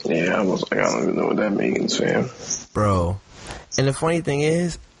 bro? Yeah, I was like, I don't even know what that means, fam. Bro. And the funny thing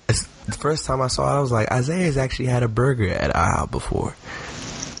is, the first time I saw it, I was like, Isaiah's actually had a burger at IHOP before.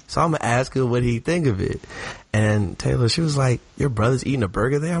 So I'm gonna ask him what he think of it. And Taylor, she was like, your brother's eating a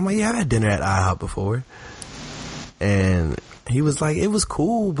burger there? I'm like, yeah, I've had dinner at IHOP before. And he was like, it was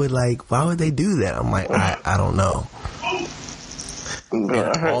cool, but like, why would they do that? I'm like, I don't know.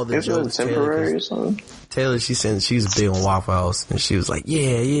 All the jokes, temporary or something? Taylor, she said she was big on Waffle House, and she was like,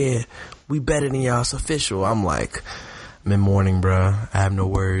 yeah, we better than y'all, it's official. I'm like, I'm in mourning, bruh. I have no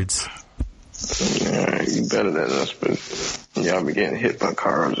words. Yeah, you better than us, but y'all be getting hit by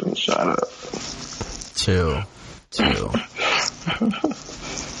cars and shot up. Chill.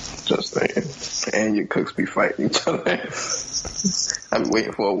 Just saying. And your cooks be fighting each other. I'm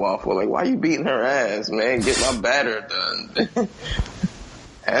waiting for a waffle. Like, why you beating her ass, man? Get my batter done.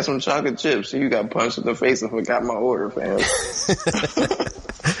 Have some chocolate chips. You got punched in the face and forgot my order, fam.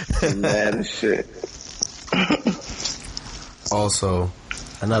 Mad as shit. Also,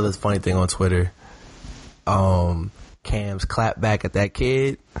 another funny thing on Twitter. Cam's clap back at that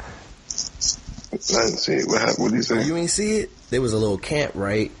kid. I didn't see it. What happened? What did he say? You ain't see it? There was a little camp,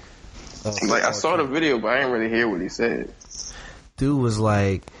 right? Like, I saw the video, but I didn't really hear what he said. Dude was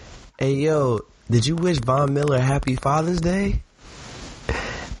like, hey, yo, did you wish Von Miller happy Father's Day?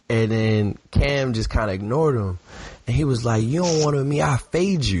 And then Cam just kind of ignored him. And he was like, you don't want to me, I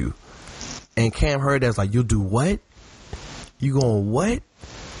fade you. And Cam heard that, was like, you'll do what? You going what?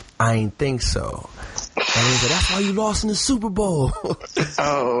 I ain't think so. And he said, that's why you lost in the Super Bowl.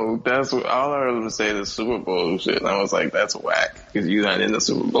 Oh, that's what all I heard him say, the Super Bowl shit. And I was like, that's whack, because you're not in the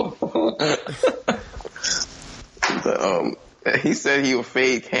Super Bowl. But, He said he would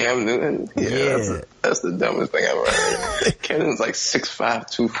fade Cam Newton. Yeah. That's the dumbest thing I've ever heard. Cam Newton's like 6'5",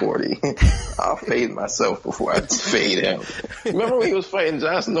 240. I'll fade myself before I fade him. Remember when he was fighting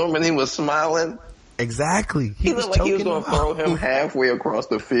Josh Norman, he was smiling? Exactly. He looked like he was going to throw him halfway across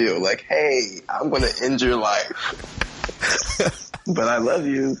the field. Like, hey, I'm going to end your life. But I love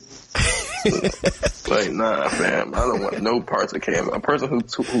you. Like, nah, fam. I don't want no parts of Cam. A person who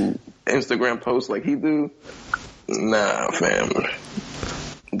Instagram posts like he do, nah, fam.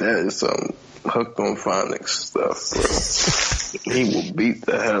 That is some hooked on phonics stuff, bro. He will beat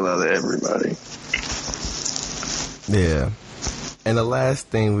the hell out of everybody. Yeah. And the last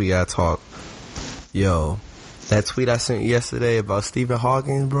thing we got to talk, yo, that tweet I sent you yesterday about Stephen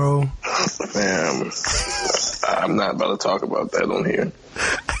Hawking, bro. Fam, I'm not about to talk about that on here.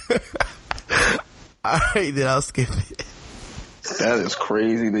 Alright, then I'll skip it. That is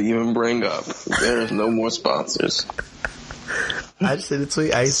crazy to even bring up. There is no more sponsors. I just said the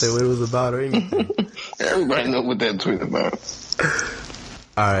tweet. I didn't say what it was about or anything. Everybody know what that tweet about.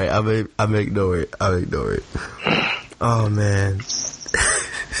 Alright, I'll ignore it. Oh, man.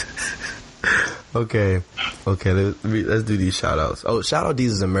 Okay, let's do these shout-outs. Oh, shout out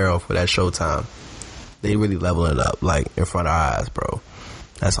Deezus and Mero for that Showtime. They really leveling it up, like, in front of our eyes, bro.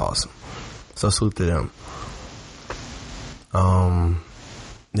 That's awesome. So salute to them.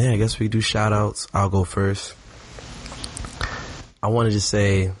 Yeah, I guess we do shout-outs. I'll go first. I wanted to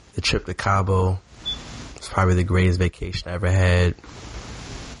say the trip to Cabo was probably the greatest vacation I ever had.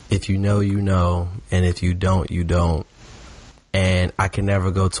 If you know, you know. And if you don't, you don't. And I can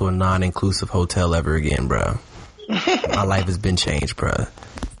never go to a non-inclusive hotel ever again, bro. My life has been changed, bro.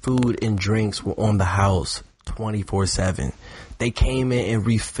 Food and drinks were on the house 24/7. They came in and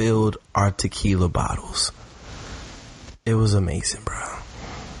refilled our tequila bottles. It was amazing, bro.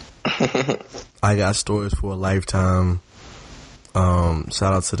 I got stories for a lifetime. Shout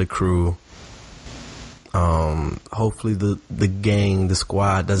out to the crew. Hopefully the gang, the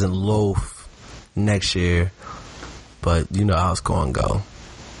squad doesn't loaf next year. But you know how it's going to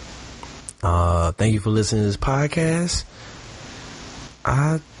go. Thank you for listening to this podcast.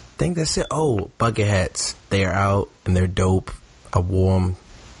 I think that's it. Oh, bucket hats. They are out and they're dope. I wore them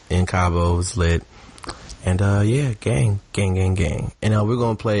in Cabo. It was lit. And yeah, gang. And we're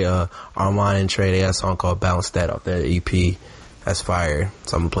going to play Armand and Trey. They got a song called Bounce That off their EP. That's fire.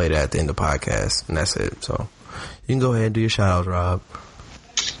 So I'm going to play that at the end of the podcast. And that's it. So you can go ahead and do your shout outs, Rob.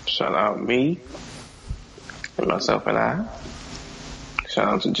 Shout out me. And myself and I. Shout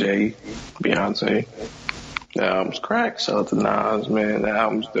out to Jay, Beyonce. The album's crack. Shout out to Nas, man. The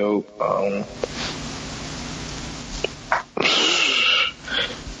album's dope.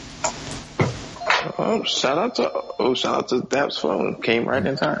 Shout out to Dap's phone. Came right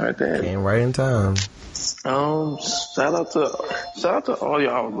in time right there. Came right in time. Shout out to all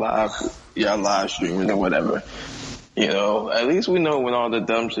y'all live streamers and whatever. You know, at least we know when all the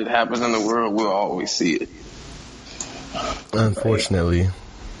dumb shit happens in the world, we'll always see it. Unfortunately.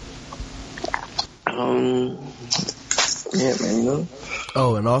 Yeah, man, you know.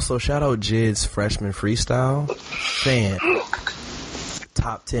 Oh, and also shout out Jid's freshman freestyle. Fan.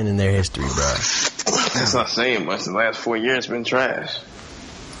 Top 10 in their history, bro. That's not saying much. The last 4 years been trash.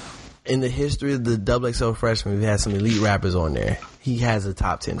 In the history of the XXL freshman, we've had some elite rappers on there. He has a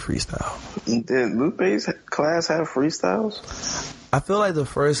top 10 freestyle. Did Lupe's class have freestyles? I feel like the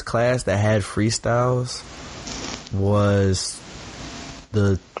first class that had freestyles was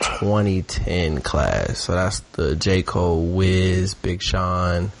the 2010 class. So that's the J. Cole, Wiz, Big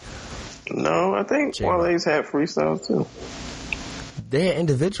Sean. No, I think Wale's had freestyles too. They had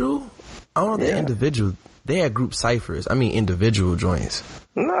individual? I don't know if they're individual. They had group ciphers. I mean individual joints.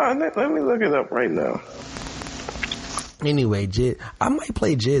 No, let me look it up right now. Anyway, Jid, I might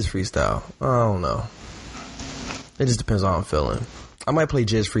play Jid's freestyle. I don't know. It just depends on how I'm feeling. I might play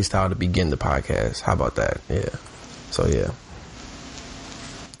Jid's freestyle to begin the podcast. How about that? Yeah. So yeah.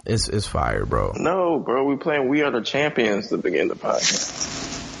 It's fire, bro. No, bro, we playing We Are the Champions to begin the podcast.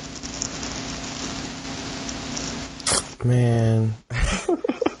 Man.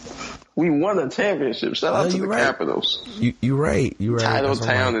 We won a championship. Shout out to the Capitals. You right.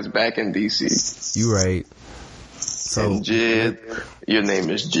 Titletown is back in DC. You right. So, and Jid, your name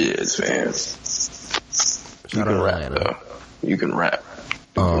is Jid, fam. You can rap, though. You can rap.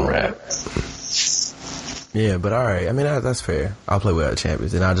 Yeah, but alright. I mean, that's fair. I'll play with our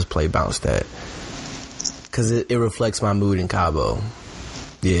champions, and I'll just play Bounce That. Because it reflects my mood in Cabo.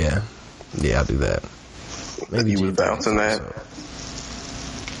 Yeah. Yeah, I'll do that. Maybe you were bouncing that.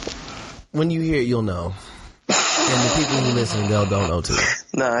 When you hear it, you'll know. And the people who listen, they'll don't know too.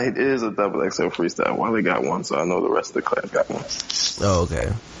 Nah, it is a double XL freestyle. Wale got one, so I know the rest of the class got one. Oh, okay.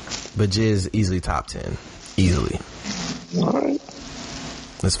 But Jizz easily top 10. Easily. All right.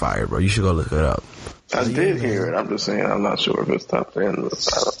 It's fire, bro. You should go look it up. I did hear it. I'm just saying I'm not sure if it's top 10. I don't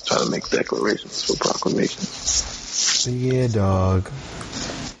try to make declarations for proclamations. Yeah, dog.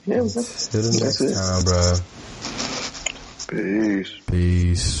 Yeah, Till the next time, bro. Peace.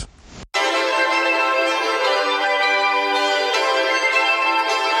 Peace.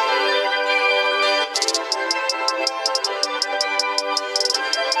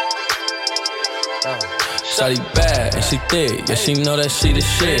 Shawty bad and she thick, yeah she know that she the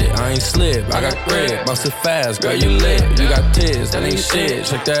shit. I ain't slip, I got grip, bounce it fast, girl you lit. You got tits, that ain't shit.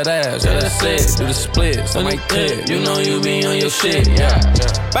 Check that ass, yeah that's it. Do the splits, I might tip. You know you be on your shit, yeah.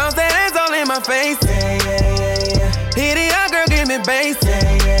 Bounce that ass all in my face, hit it out, girl, give me bass,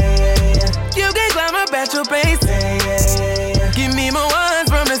 You can climb up at your pace, Give me my ones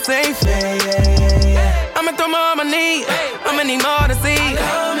from the safe, I'ma throw more on my knee, I'ma need more to see.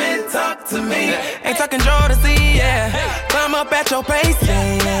 Come and talk to me, ain't talking Jodeci, yeah. Climb up at your pace,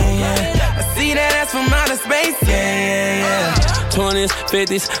 I see that ass from outer space, 20s,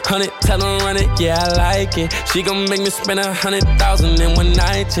 50s, 100, tell them run it, yeah I like it. She gon' make me spend 100,000 in one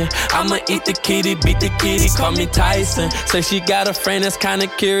night, yeah. I'ma eat the kitty, beat the kitty, call me Tyson. Say she got a friend that's kinda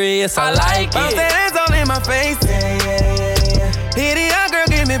curious, I like it. Bounce that ass all in my face, hit it out, girl,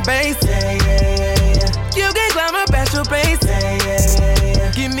 give me bass, You can climb up at your pace,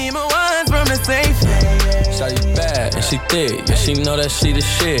 Give me my ones from the safe, Shawty bad and she thick, yeah she know that she the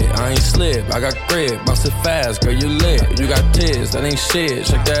shit. I ain't slip, I got grip, bounce it fast, girl you lit. You got tits, that ain't shit.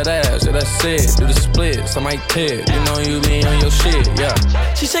 Check that ass, yeah that's it. Do the splits, I might tip. You know you be on your shit, yeah.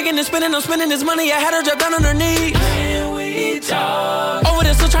 She shaking and spinning, I'm spending this money. I had her drop down on her knee. Can we talk? Over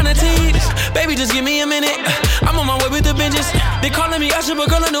there still trying to teach. Baby, just give me a minute. I'm on my way with the binges. They calling me Usher, but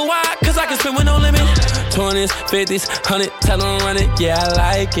girl I know why. Cause I can spin with no limit. 20s, 50s, 100, tell them run it, yeah I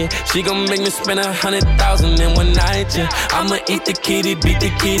like it. She gon' make me spend 100,000 in one night, yeah. I'ma eat the kitty, beat the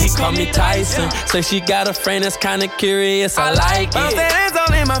kitty, call me Tyson. Say she got a friend that's kinda curious, I like it. Bounce that ass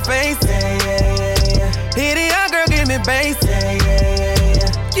all in my face, hit it out, girl, give me bass,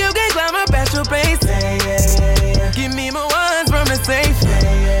 You can climb up at your pace, Give me my ones from the safe,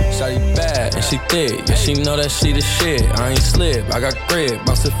 Shawty bad and she thick, yeah she know that she the shit. I ain't slip, I got grip,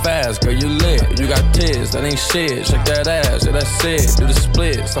 bounce it fast, girl you lit. You got tits, that ain't shit. Check that ass, yeah that's it. Do the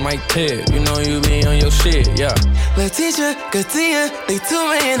splits, I might tip. You know you be on your shit, yeah. Letitia, Katia, they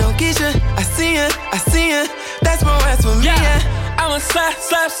touring on Keisha. I see ya, that's my ass for me, I'ma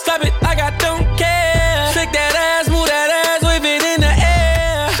slap it like I don't care. Shake that ass, move that ass, wave it in the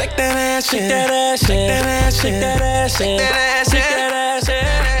air. Shake that ass, shake that ass, shake that ass, shake that ass, shake that ass, shake that ass,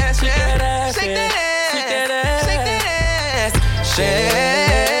 shake that ass, shake that ass, shake that ass, shake that ass, shake.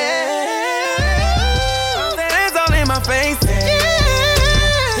 That ass all in my face,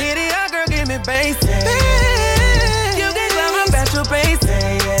 hit it out, girl, give me bass, You can climb up at your pace,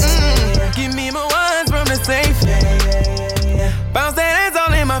 Give me my ones from the safe, Bounce that ass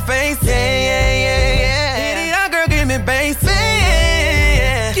all in my face, Hit it out, girl, give me bass,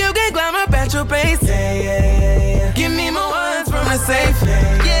 You can climb up at your pace, Give me my ones from the safe.